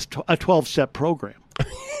 12-step program.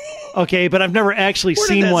 Okay, but I've never actually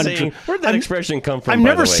seen one. Where did that expression come from? I've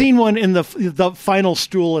never seen one in the final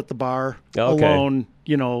stool at the bar alone.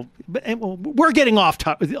 But we're getting off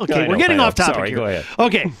topic. Okay, we're getting off topic. Sorry, here. go ahead.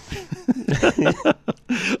 Okay.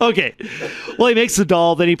 Okay. Well, he makes the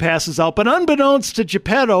doll, then he passes out. But unbeknownst to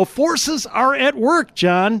Geppetto, forces are at work,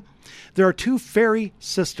 John. There are two fairy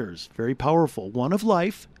sisters, very powerful, one of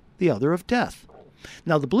life, the other of death.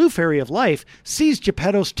 Now, the blue fairy of life sees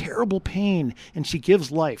Geppetto's terrible pain, and she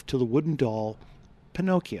gives life to the wooden doll,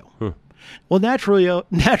 Pinocchio. Well, naturally,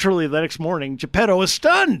 the next morning, Geppetto is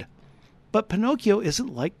stunned. But Pinocchio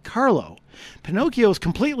isn't like Carlo. Pinocchio is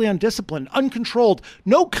completely undisciplined, uncontrolled,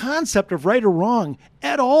 no concept of right or wrong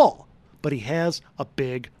at all. But he has a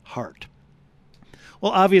big heart.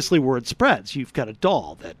 Well, obviously, word spreads. You've got a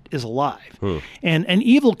doll that is alive. And an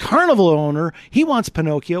evil carnival owner, he wants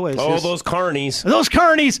Pinocchio as those carnies. Those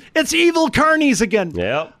carnies. It's evil carnies again.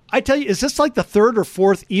 Yep. I tell you, is this like the third or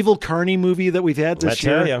fourth evil carny movie that we've had this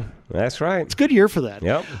year? I tell you. That's right. It's a good year for that.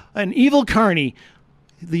 Yep. An evil carny,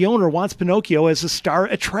 the owner wants Pinocchio as a star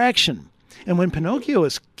attraction. And when Pinocchio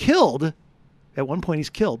is killed, at one point he's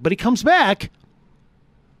killed, but he comes back,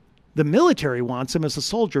 the military wants him as a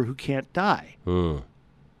soldier who can't die.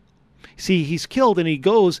 See, he's killed, and he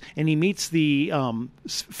goes and he meets the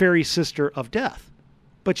fairy sister of death.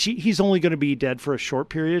 But he's only going to be dead for a short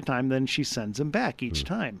period of time. Then she sends him back each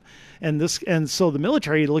time. And so the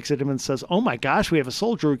military looks at him and says, oh my gosh, we have a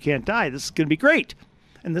soldier who can't die. This is going to be great.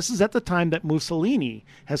 And this is at the time that Mussolini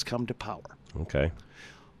has come to power. Okay.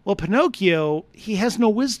 Well, Pinocchio, he has no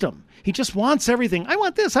wisdom. He just wants everything. I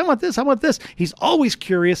want this, I want this, I want this. He's always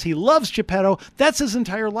curious. He loves Geppetto. That's his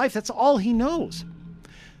entire life. That's all he knows.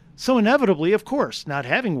 So inevitably, of course, not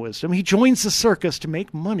having wisdom, he joins the circus to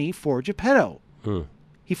make money for Geppetto.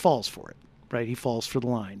 He falls for it, right? He falls for the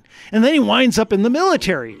line. And then he winds up in the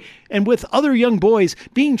military and with other young boys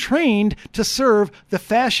being trained to serve the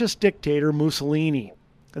fascist dictator Mussolini.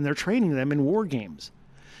 And they're training them in war games.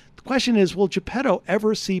 The question is, will Geppetto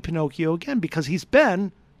ever see Pinocchio again? Because he's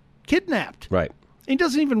been kidnapped. Right. He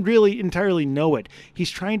doesn't even really entirely know it.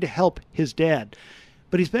 He's trying to help his dad.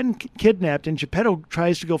 But he's been kidnapped, and Geppetto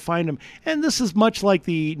tries to go find him. And this is much like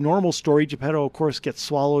the normal story. Geppetto, of course, gets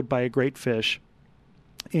swallowed by a great fish.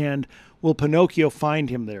 And will Pinocchio find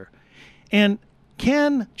him there? And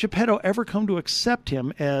can Geppetto ever come to accept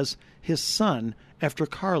him as his son after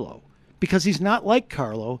Carlo? Because he's not like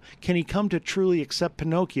Carlo, can he come to truly accept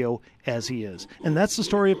Pinocchio as he is? And that's the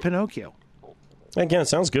story of Pinocchio. Again,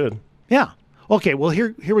 sounds good. Yeah. Okay, well,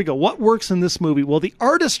 here we go. What works in this movie? Well, the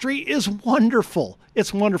artistry is wonderful.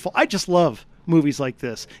 It's wonderful. I just love movies like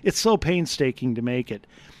this. It's so painstaking to make it.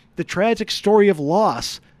 The tragic story of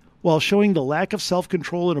loss, while showing the lack of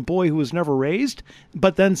self-control in a boy who was never raised,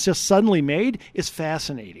 but then just suddenly made, is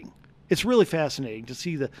fascinating. It's really fascinating to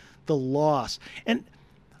see the loss. And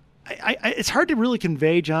it's hard to really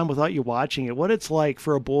convey, John, without you watching it, what it's like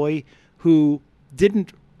for a boy who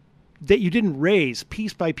that you didn't raise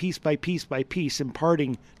piece by piece by piece by piece,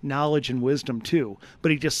 imparting knowledge and wisdom to, but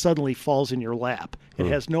he just suddenly falls in your lap and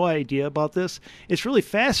has no idea about this. It's really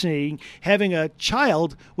fascinating having a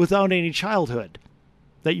child without any childhood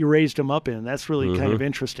that you raised him up in. That's really kind of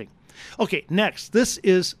interesting. Okay, next. This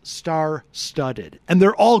is star-studded, and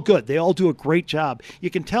they're all good. They all do a great job. You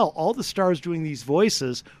can tell all the stars doing these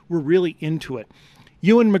voices were really into it.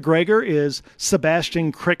 Ewan McGregor is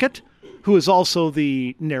Sebastian Cricket, who is also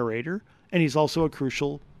the narrator, and he's also a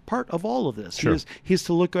crucial part of all of this. Sure. He's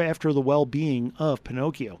to look after the well-being of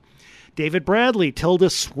Pinocchio. David Bradley, Tilda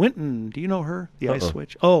Swinton. Do you know her? The Ice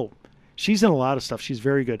Witch. Oh, she's in a lot of stuff. She's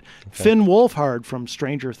very good. Okay. Finn Wolfhard from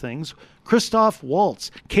Stranger Things. Christoph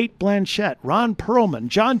Waltz, Kate Blanchett, Ron Perlman,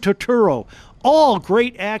 John Turturro. All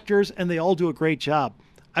great actors, and they all do a great job.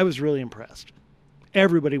 I was really impressed.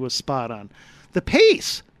 Everybody was spot on. The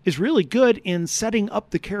pace is really good in setting up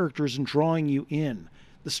the characters and drawing you in.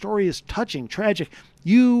 The story is touching, tragic.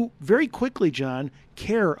 You very quickly, John,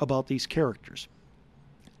 care about these characters.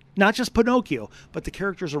 Not just Pinocchio, but the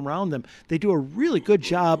characters around them. They do a really good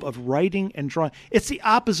job of writing and drawing. It's the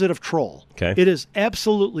opposite of Troll. Okay. It is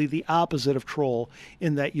absolutely the opposite of Troll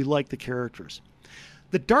in that you like the characters.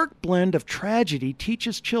 The dark blend of tragedy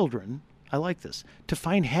teaches children I like this, to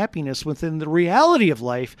find happiness within the reality of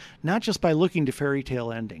life, not just by looking to fairy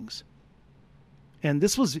tale endings. And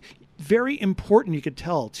this was very important, you could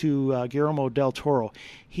tell, to Guillermo del Toro.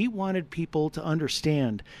 He wanted people to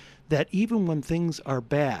understand that even when things are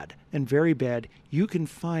bad and very bad, you can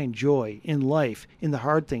find joy in life, in the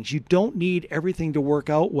hard things. You don't need everything to work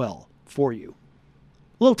out well for you.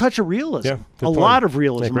 A little touch of realism. Yeah, a lot of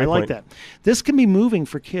realism. I like that. This can be moving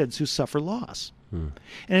for kids who suffer loss. And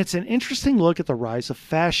it's an interesting look at the rise of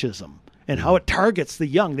fascism and how it targets the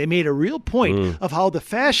young. They made a real point of how the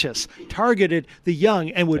fascists targeted the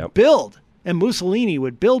young and would build, and Mussolini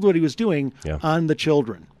would build what he was doing on the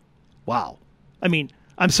children. Wow. I mean,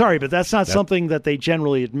 I'm sorry, but that's not something that they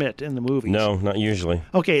generally admit in the movies. No, not usually.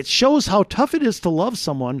 Okay, it shows how tough it is to love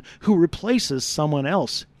someone who replaces someone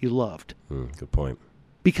else you loved. Good point.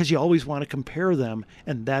 Because you always want to compare them,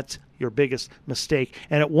 and that's your biggest mistake.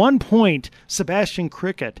 And at one point, Sebastian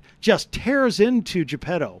Cricket just tears into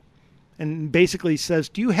Geppetto and basically says,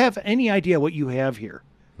 do you have any idea what you have here?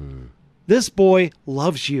 This boy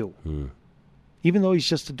loves you, even though he's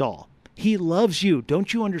just a doll. He loves you.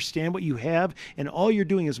 Don't you understand what you have? And all you're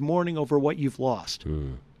doing is mourning over what you've lost.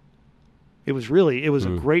 It was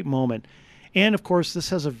a great moment. And, of course,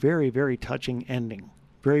 this has a very, very touching ending.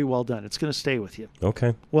 Very well done. It's going to stay with you.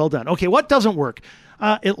 Okay. Well done. Okay, what doesn't work?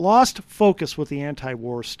 It lost focus with the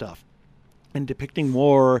anti-war stuff and depicting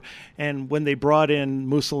war, and when they brought in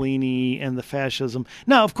Mussolini and the fascism.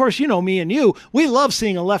 Now, of course, you know me and you, we love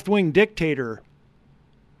seeing a left-wing dictator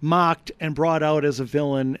mocked and brought out as a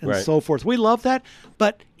villain and so forth. We love that,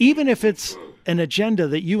 but even if it's an agenda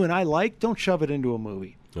that you and I like, don't shove it into a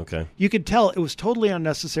movie. Okay. You could tell it was totally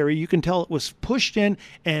unnecessary. You can tell it was pushed in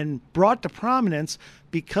and brought to prominence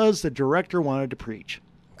because the director wanted to preach.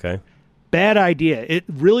 Okay. Bad idea. It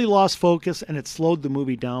really lost focus, and it slowed the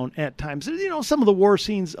movie down at times. You know, some of the war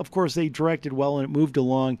scenes, of course, they directed well and it moved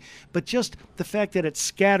along, but just the fact that it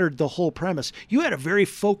scattered the whole premise. You had a very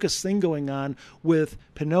focused thing going on with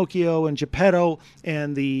Pinocchio and Geppetto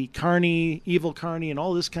and the Carney, evil Carney, and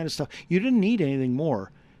all this kind of stuff. You didn't need anything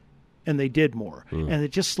more, and they did more, and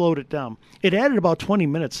it just slowed it down. It added about 20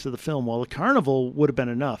 minutes to the film, while the carnival would have been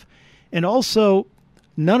enough. And also,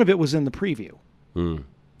 none of it was in the preview.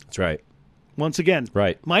 That's right. Once again,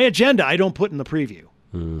 my agenda I don't put in the preview.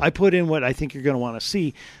 I put in what I think you're going to want to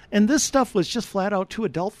see. And this stuff was just flat out too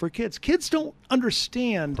adult for kids. Kids don't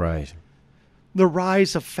understand the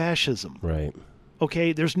rise of fascism.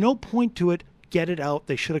 Okay, there's no point to it. Get it out.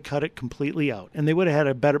 They should have cut it completely out, and they would have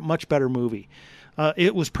had a much better movie.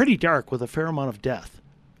 It was pretty dark with a fair amount of death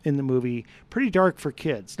in the movie. Pretty dark for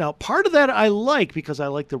kids. Now, part of that I like because I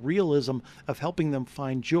like the realism of helping them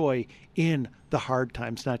find joy in the hard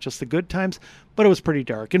times, not just the good times, but it was pretty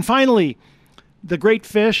dark. And finally, the great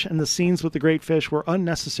fish and the scenes with the great fish were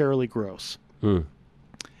unnecessarily gross. And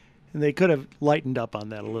they could have lightened up on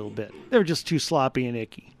that a little bit. They were just too sloppy and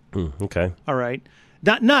icky. Okay. All right.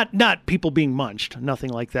 Not people being munched, nothing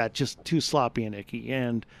like that, just too sloppy and icky.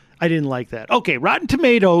 And I didn't like that. Okay, Rotten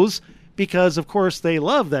Tomatoes, because, of course, they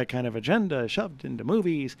love that kind of agenda shoved into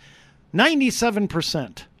movies.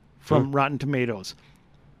 97% from Rotten Tomatoes.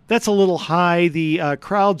 That's a little high. The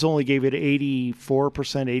crowds only gave it 84%,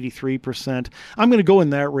 83%. I'm going to go in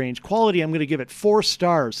that range. Quality, I'm going to give it 4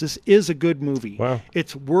 stars. This is a good movie. Wow.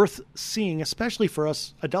 It's worth seeing, especially for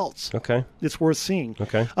us adults. Okay. It's worth seeing.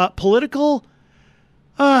 Okay. Political,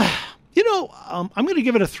 I'm going to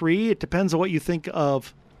give it a 3. It depends on what you think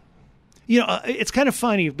of. It's kind of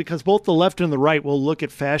funny because both the left and the right will look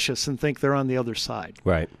at fascists and think they're on the other side.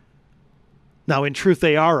 Right. Now, in truth,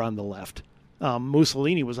 they are on the left.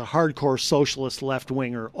 Mussolini was a hardcore socialist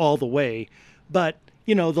left-winger all the way. But,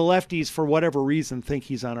 the lefties, for whatever reason, think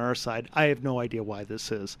he's on our side. I have no idea why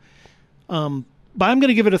this is. But I'm going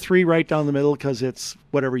to give it a 3 right down the middle because it's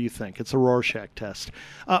whatever you think. It's a Rorschach test.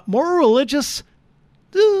 More religious,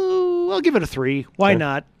 I'll give it a 3. Why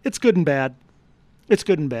not? It's good and bad. It's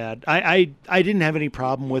good and bad. I didn't have any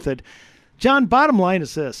problem with it. John, bottom line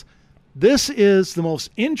is this. This is the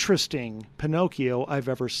most interesting Pinocchio I've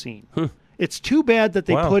ever seen. It's too bad that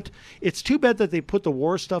they put the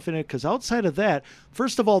war stuff in it, because outside of that,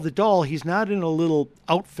 first of all, the doll, he's not in a little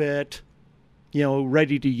outfit,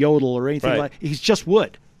 ready to yodel or anything like that. He's just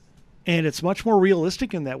wood. And it's much more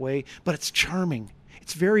realistic in that way, but it's charming.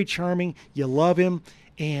 It's very charming. You love him,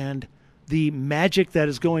 and the magic that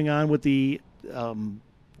is going on with the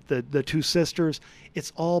two sisters,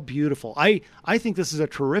 it's all beautiful. I think this is a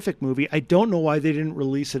terrific movie. I don't know why they didn't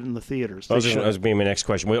release it in the theaters. That was being my next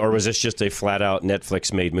question. Or was this just a flat-out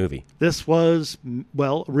Netflix-made movie? This was,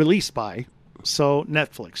 released by,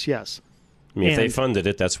 Netflix, yes. I mean, if they funded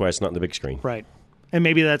it, that's why it's not on the big screen. Right. And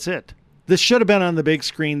maybe that's it. This should have been on the big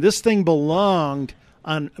screen. This thing belonged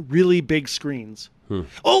on really big screens.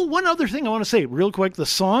 Oh, one other thing I want to say real quick. The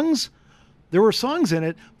songs, there were songs in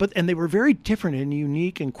it, and they were very different and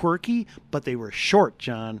unique and quirky, but they were short,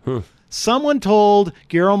 John. Someone told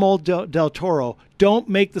Guillermo del Toro, don't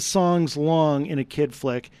make the songs long in a kid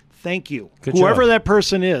flick. Thank you. Good Whoever job. that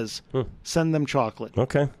person is, send them chocolate.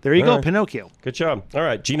 Okay. There you All go, right. Pinocchio. Good job. All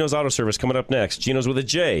right, Gino's Auto Service coming up next. Gino's with a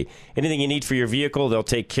J. Anything you need for your vehicle, they'll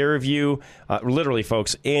take care of you. Literally,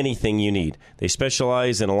 folks, anything you need. They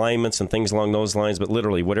specialize in alignments and things along those lines, but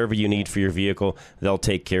literally, whatever you need for your vehicle, they'll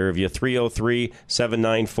take care of you.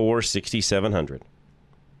 303-794-6700.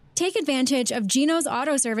 Take advantage of Gino's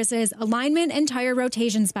Auto Service's alignment and tire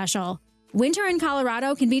rotation special. Winter in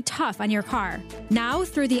Colorado can be tough on your car. Now,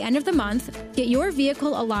 through the end of the month, get your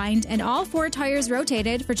vehicle aligned and all 4 tires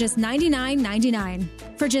rotated for just $99.99.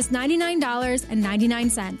 For just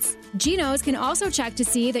 $99.99. Gino's can also check to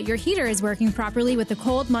see that your heater is working properly with the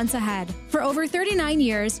cold months ahead. For over 39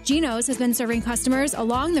 years, Gino's has been serving customers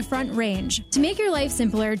along the Front Range. To make your life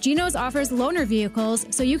simpler, Gino's offers loaner vehicles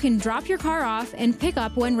so you can drop your car off and pick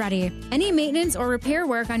up when ready. Any maintenance or repair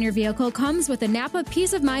work on your vehicle comes with a Napa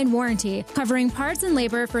Peace of Mind warranty, covering parts and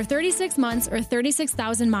labor for 36 months or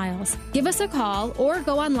 36,000 miles. Give us a call or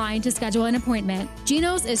go online to schedule an appointment.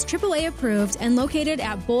 Gino's is AAA approved and located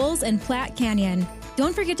at Bowles and Platte Canyon.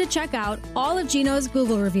 Don't forget to check out all of Gino's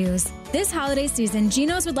Google reviews. This holiday season,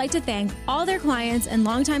 Gino's would like to thank all their clients and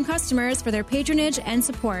longtime customers for their patronage and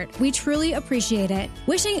support. We truly appreciate it.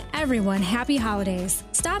 Wishing everyone happy holidays.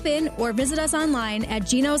 Stop in or visit us online at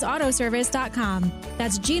Gino'sAutoservice.com.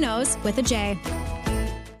 That's Gino's with a J.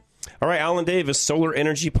 All right, Alan Davis, Solar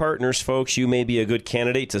Energy Partners, folks. You may be a good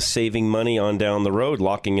candidate to saving money on down the road,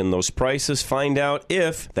 locking in those prices. Find out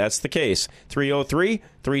if that's the case.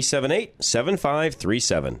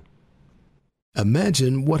 303-378-7537.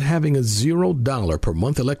 Imagine what having a $0 per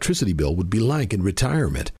month electricity bill would be like in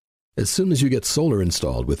retirement. As soon as you get solar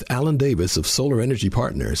installed with Alan Davis of Solar Energy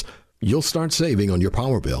Partners, you'll start saving on your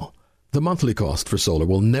power bill. The monthly cost for solar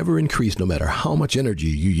will never increase no matter how much energy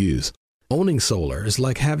you use. Owning solar is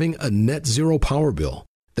like having a net zero power bill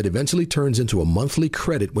that eventually turns into a monthly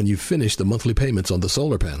credit when you finish the monthly payments on the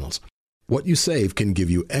solar panels. What you save can give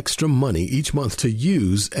you extra money each month to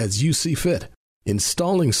use as you see fit.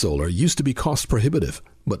 Installing solar used to be cost prohibitive,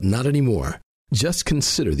 but not anymore. Just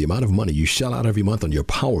consider the amount of money you shell out every month on your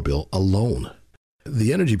power bill alone.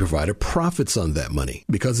 The energy provider profits on that money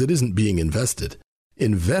because it isn't being invested.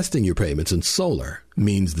 Investing your payments in solar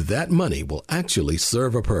means that money will actually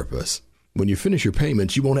serve a purpose. When you finish your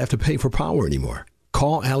payments, you won't have to pay for power anymore.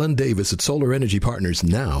 Call Alan Davis at Solar Energy Partners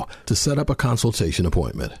now to set up a consultation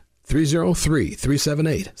appointment.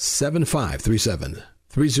 303-378-7537.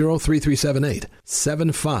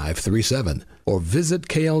 303-378-7537. Or visit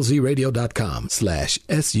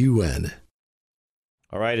klzradio.com/SUN.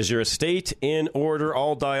 All right, is your estate in order,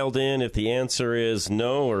 all dialed in? If the answer is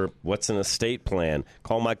no, or what's an estate plan?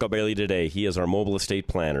 Call Michael Bailey today. He is our mobile estate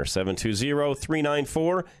planner,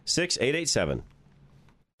 720-394-6887.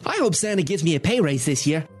 I hope Santa gives me a pay raise this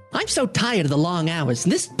year. I'm so tired of the long hours,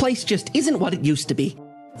 and this place just isn't what it used to be.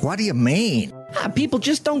 What do you mean? People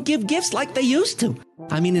just don't give gifts like they used to.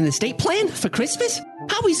 I mean, an estate plan for Christmas?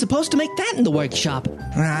 How are we supposed to make that in the workshop?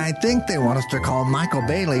 I think they want us to call Michael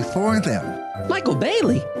Bailey for them. Michael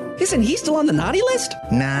Bailey? Isn't he still on the naughty list?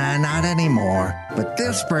 Nah, not anymore. But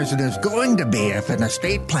this person is going to be if an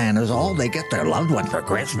estate plan is all they get their loved one for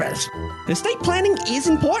Christmas. Estate planning is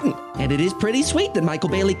important, and it is pretty sweet that Michael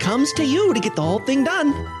Bailey comes to you to get the whole thing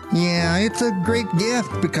done. Yeah, it's a great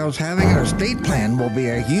gift because having an estate plan will be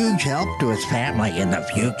a huge help to his family in the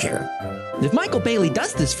future. If Michael Bailey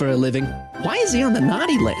does this for a living, why is he on the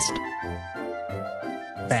naughty list?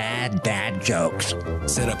 Bad dad jokes.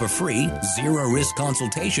 Set up a free, zero-risk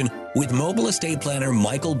consultation with mobile estate planner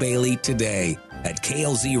Michael Bailey today at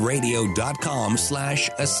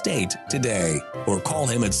klzradio.com/estate today, or call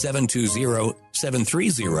him at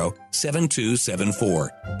 720-730-7274.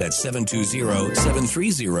 That's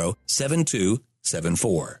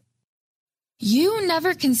 720-730-7274. You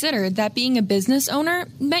never considered that being a business owner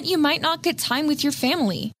meant you might not get time with your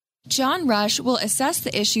family. John Rush will assess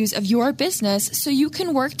the issues of your business so you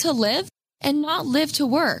can work to live and not live to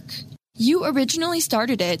work. You originally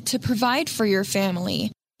started it to provide for your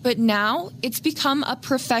family, but now it's become a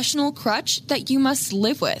professional crutch that you must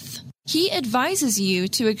live with. He advises you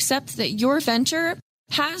to accept that your venture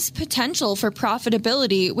has potential for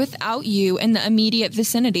profitability without you in the immediate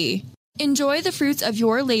vicinity. Enjoy the fruits of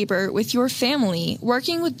your labor with your family,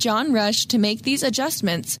 working with John Rush to make these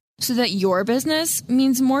adjustments so that your business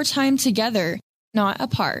means more time together, not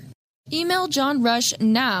apart. Email John Rush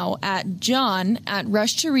now at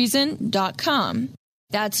john@rushtoreason.com.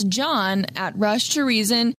 That's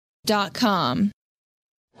john@rushtoreason.com.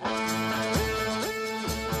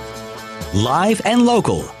 Live and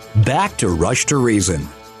local. Back to Rush to Reason.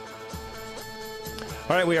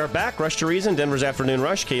 All right, we are back. Rush to Reason, Denver's Afternoon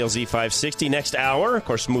Rush, KLZ 560. Next hour, of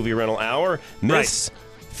course, movie rental hour. Myths,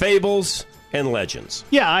 fables, and legends.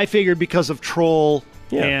 Yeah, I figured because of Troll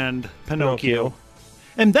and Pinocchio.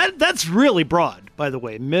 And that's really broad, by the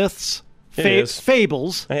way. Myths,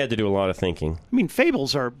 fables. I had to do a lot of thinking. I mean,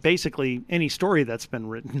 fables are basically any story that's been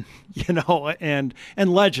written, and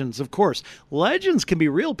legends, of course. Legends can be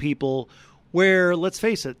real people where, let's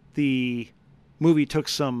face it, the movie took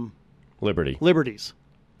some liberties.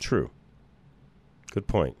 True. Good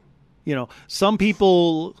point. Some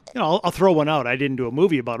people, I'll throw one out. I didn't do a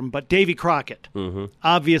movie about him, but Davy Crockett. Mm-hmm.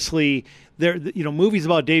 Obviously, movies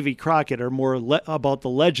about Davy Crockett are more about the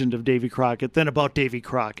legend of Davy Crockett than about Davy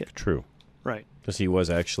Crockett. True. Right. Because he was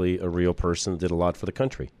actually a real person that did a lot for the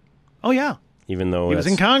country. Oh, yeah. Even though he was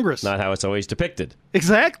in Congress. Not how it's always depicted.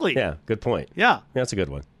 Exactly. Yeah, good point. Yeah. That's a good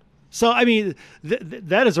one. So, I mean,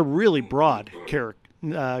 that is a really broad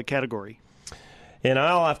category. And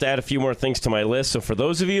I'll have to add a few more things to my list. So for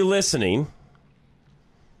those of you listening,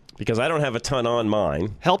 because I don't have a ton on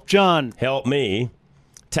mine. Help John. Help me.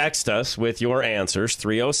 Text us with your answers,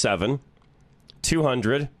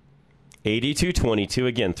 307-200-8222.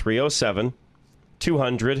 Again,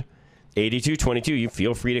 307-200-8222. You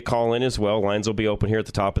feel free to call in as well. Lines will be open here at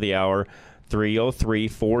the top of the hour.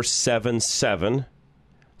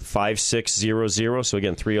 303-477-5600. So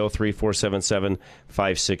again,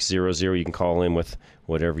 303-477-5600. You can call in with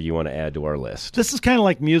whatever you want to add to our list. This is kind of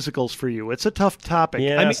like musicals for you. It's a tough topic.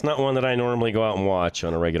 Yeah, it's not one that I normally go out and watch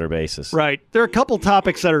on a regular basis. Right. There are a couple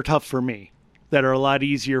topics that are tough for me that are a lot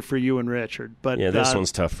easier for you and Richard. But yeah, this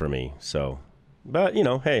one's tough for me. So, but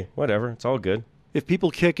hey, whatever. It's all good. If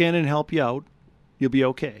people kick in and help you out, you'll be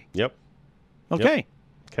okay. Yep. Okay. Yep.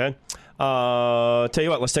 Okay. Tell you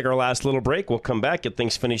what, let's take our last little break. We'll come back, get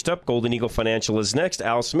things finished up. Golden Eagle Financial is next.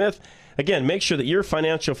 Al Smith. Again, make sure that your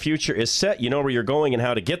financial future is set. You know where you're going and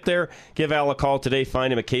how to get there. Give Al a call today.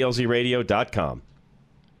 Find him at klzradio.com.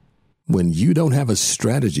 When you don't have a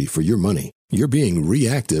strategy for your money, you're being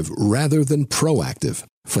reactive rather than proactive.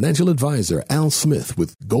 Financial advisor Al Smith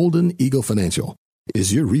with Golden Eagle Financial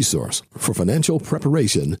is your resource for financial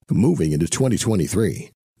preparation moving into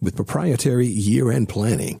 2023. With proprietary year-end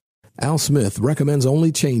planning, Al Smith recommends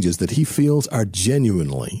only changes that he feels are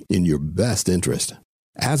genuinely in your best interest.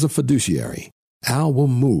 As a fiduciary, Al will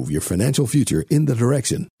move your financial future in the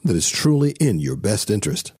direction that is truly in your best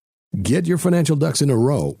interest. Get your financial ducks in a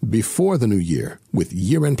row before the new year with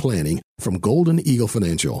year-end planning from Golden Eagle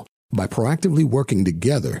Financial. By proactively working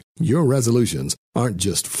together, your resolutions aren't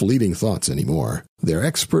just fleeting thoughts anymore. They're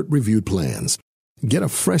expert-reviewed plans. Get a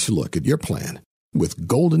fresh look at your plan with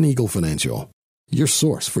Golden Eagle Financial, your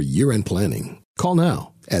source for year-end planning. Call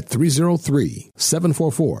now at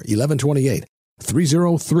 303-744-1128,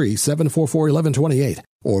 303-744-1128,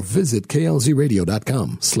 or visit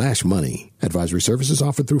klzradio.com/money. Advisory services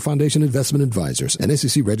offered through Foundation Investment Advisors, an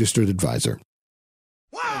SEC-registered advisor.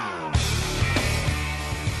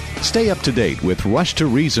 Stay up to date with Rush to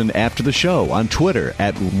Reason after the show on Twitter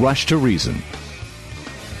at Rush to Reason.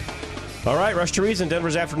 All right, Rush to Reason,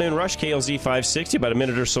 Denver's Afternoon Rush, KLZ 560. About a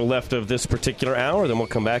minute or so left of this particular hour. Then we'll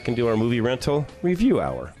come back and do our movie rental review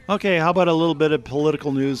hour. Okay, how about a little bit of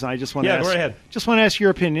political news? I just want to ask, go right ahead. Just want to ask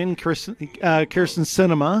your opinion. Kyrsten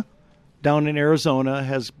Sinema down in Arizona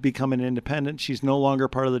has become an independent. She's no longer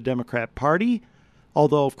part of the Democrat Party,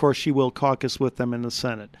 although, of course, she will caucus with them in the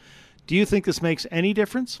Senate. Do you think this makes any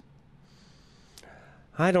difference?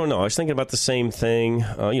 I don't know. I was thinking about the same thing,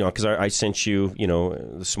 because I sent you,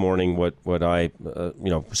 this morning what I,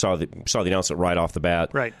 saw the announcement right off the bat.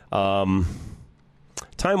 Right. Time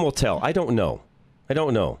will tell. I don't know. I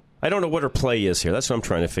don't know what her play is here. That's what I'm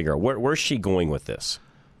trying to figure out. Where's she going with this?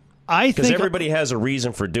 Because everybody has a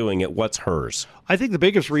reason for doing it. What's hers? I think the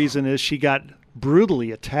biggest reason is she got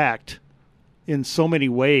brutally attacked in so many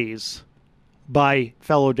ways by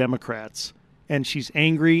fellow Democrats. And she's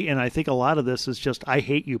angry, and I think a lot of this is just, I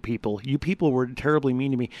hate you people. You people were terribly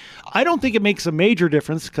mean to me. I don't think it makes a major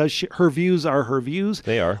difference because her views are her views.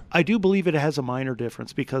 They are. I do believe it has a minor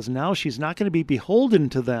difference because now she's not going to be beholden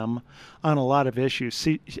to them on a lot of issues.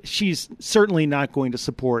 She's certainly not going to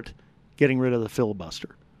support getting rid of the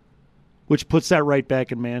filibuster, which puts that right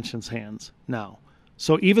back in Manchin's hands now.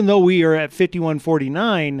 So even though we are at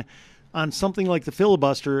 51-49, on something like the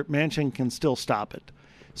filibuster, Manchin can still stop it.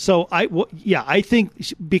 So, I think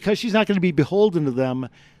because she's not going to be beholden to them,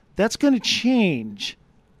 that's going to change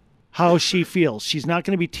how she feels. She's not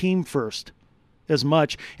going to be team first as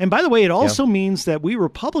much. And by the way, it also means that we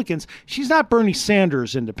Republicans, she's not Bernie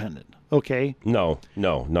Sanders independent, okay? No,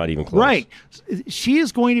 not even close. Right. She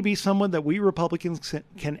is going to be someone that we Republicans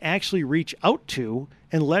can actually reach out to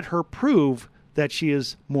and let her prove that she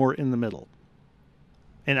is more in the middle.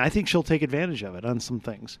 And I think she'll take advantage of it on some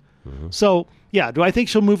things. Mm-hmm. So, yeah, do I think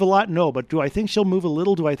she'll move a lot? No. But do I think she'll move a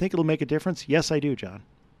little? Do I think it'll make a difference? Yes, I do, John.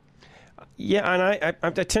 Yeah, and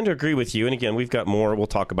I tend to agree with you. And again, we've got more. We'll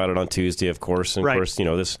talk about it on Tuesday, of course. And, of course, you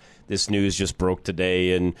know, this news just broke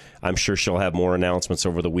today, and I'm sure she'll have more announcements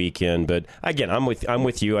over the weekend. But, again, I'm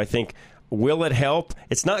with you. I think, will it help?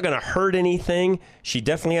 It's not going to hurt anything. She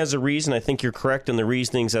definitely has a reason. I think you're correct in the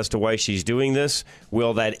reasonings as to why she's doing this.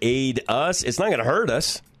 Will that aid us? It's not going to hurt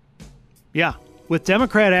us. Yeah. With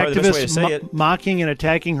Democrat activists mocking and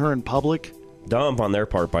attacking her in public. Dumb on their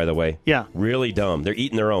part, by the way. Yeah. Really dumb. They're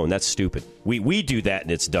eating their own. That's stupid. We do that,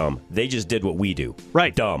 and it's dumb. They just did what we do.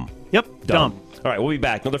 Right. Dumb. Yep. Dumb. All right, we'll be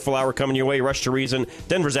back. Another full hour coming your way. Rush to Reason.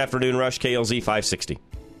 Denver's Afternoon Rush, KLZ 560.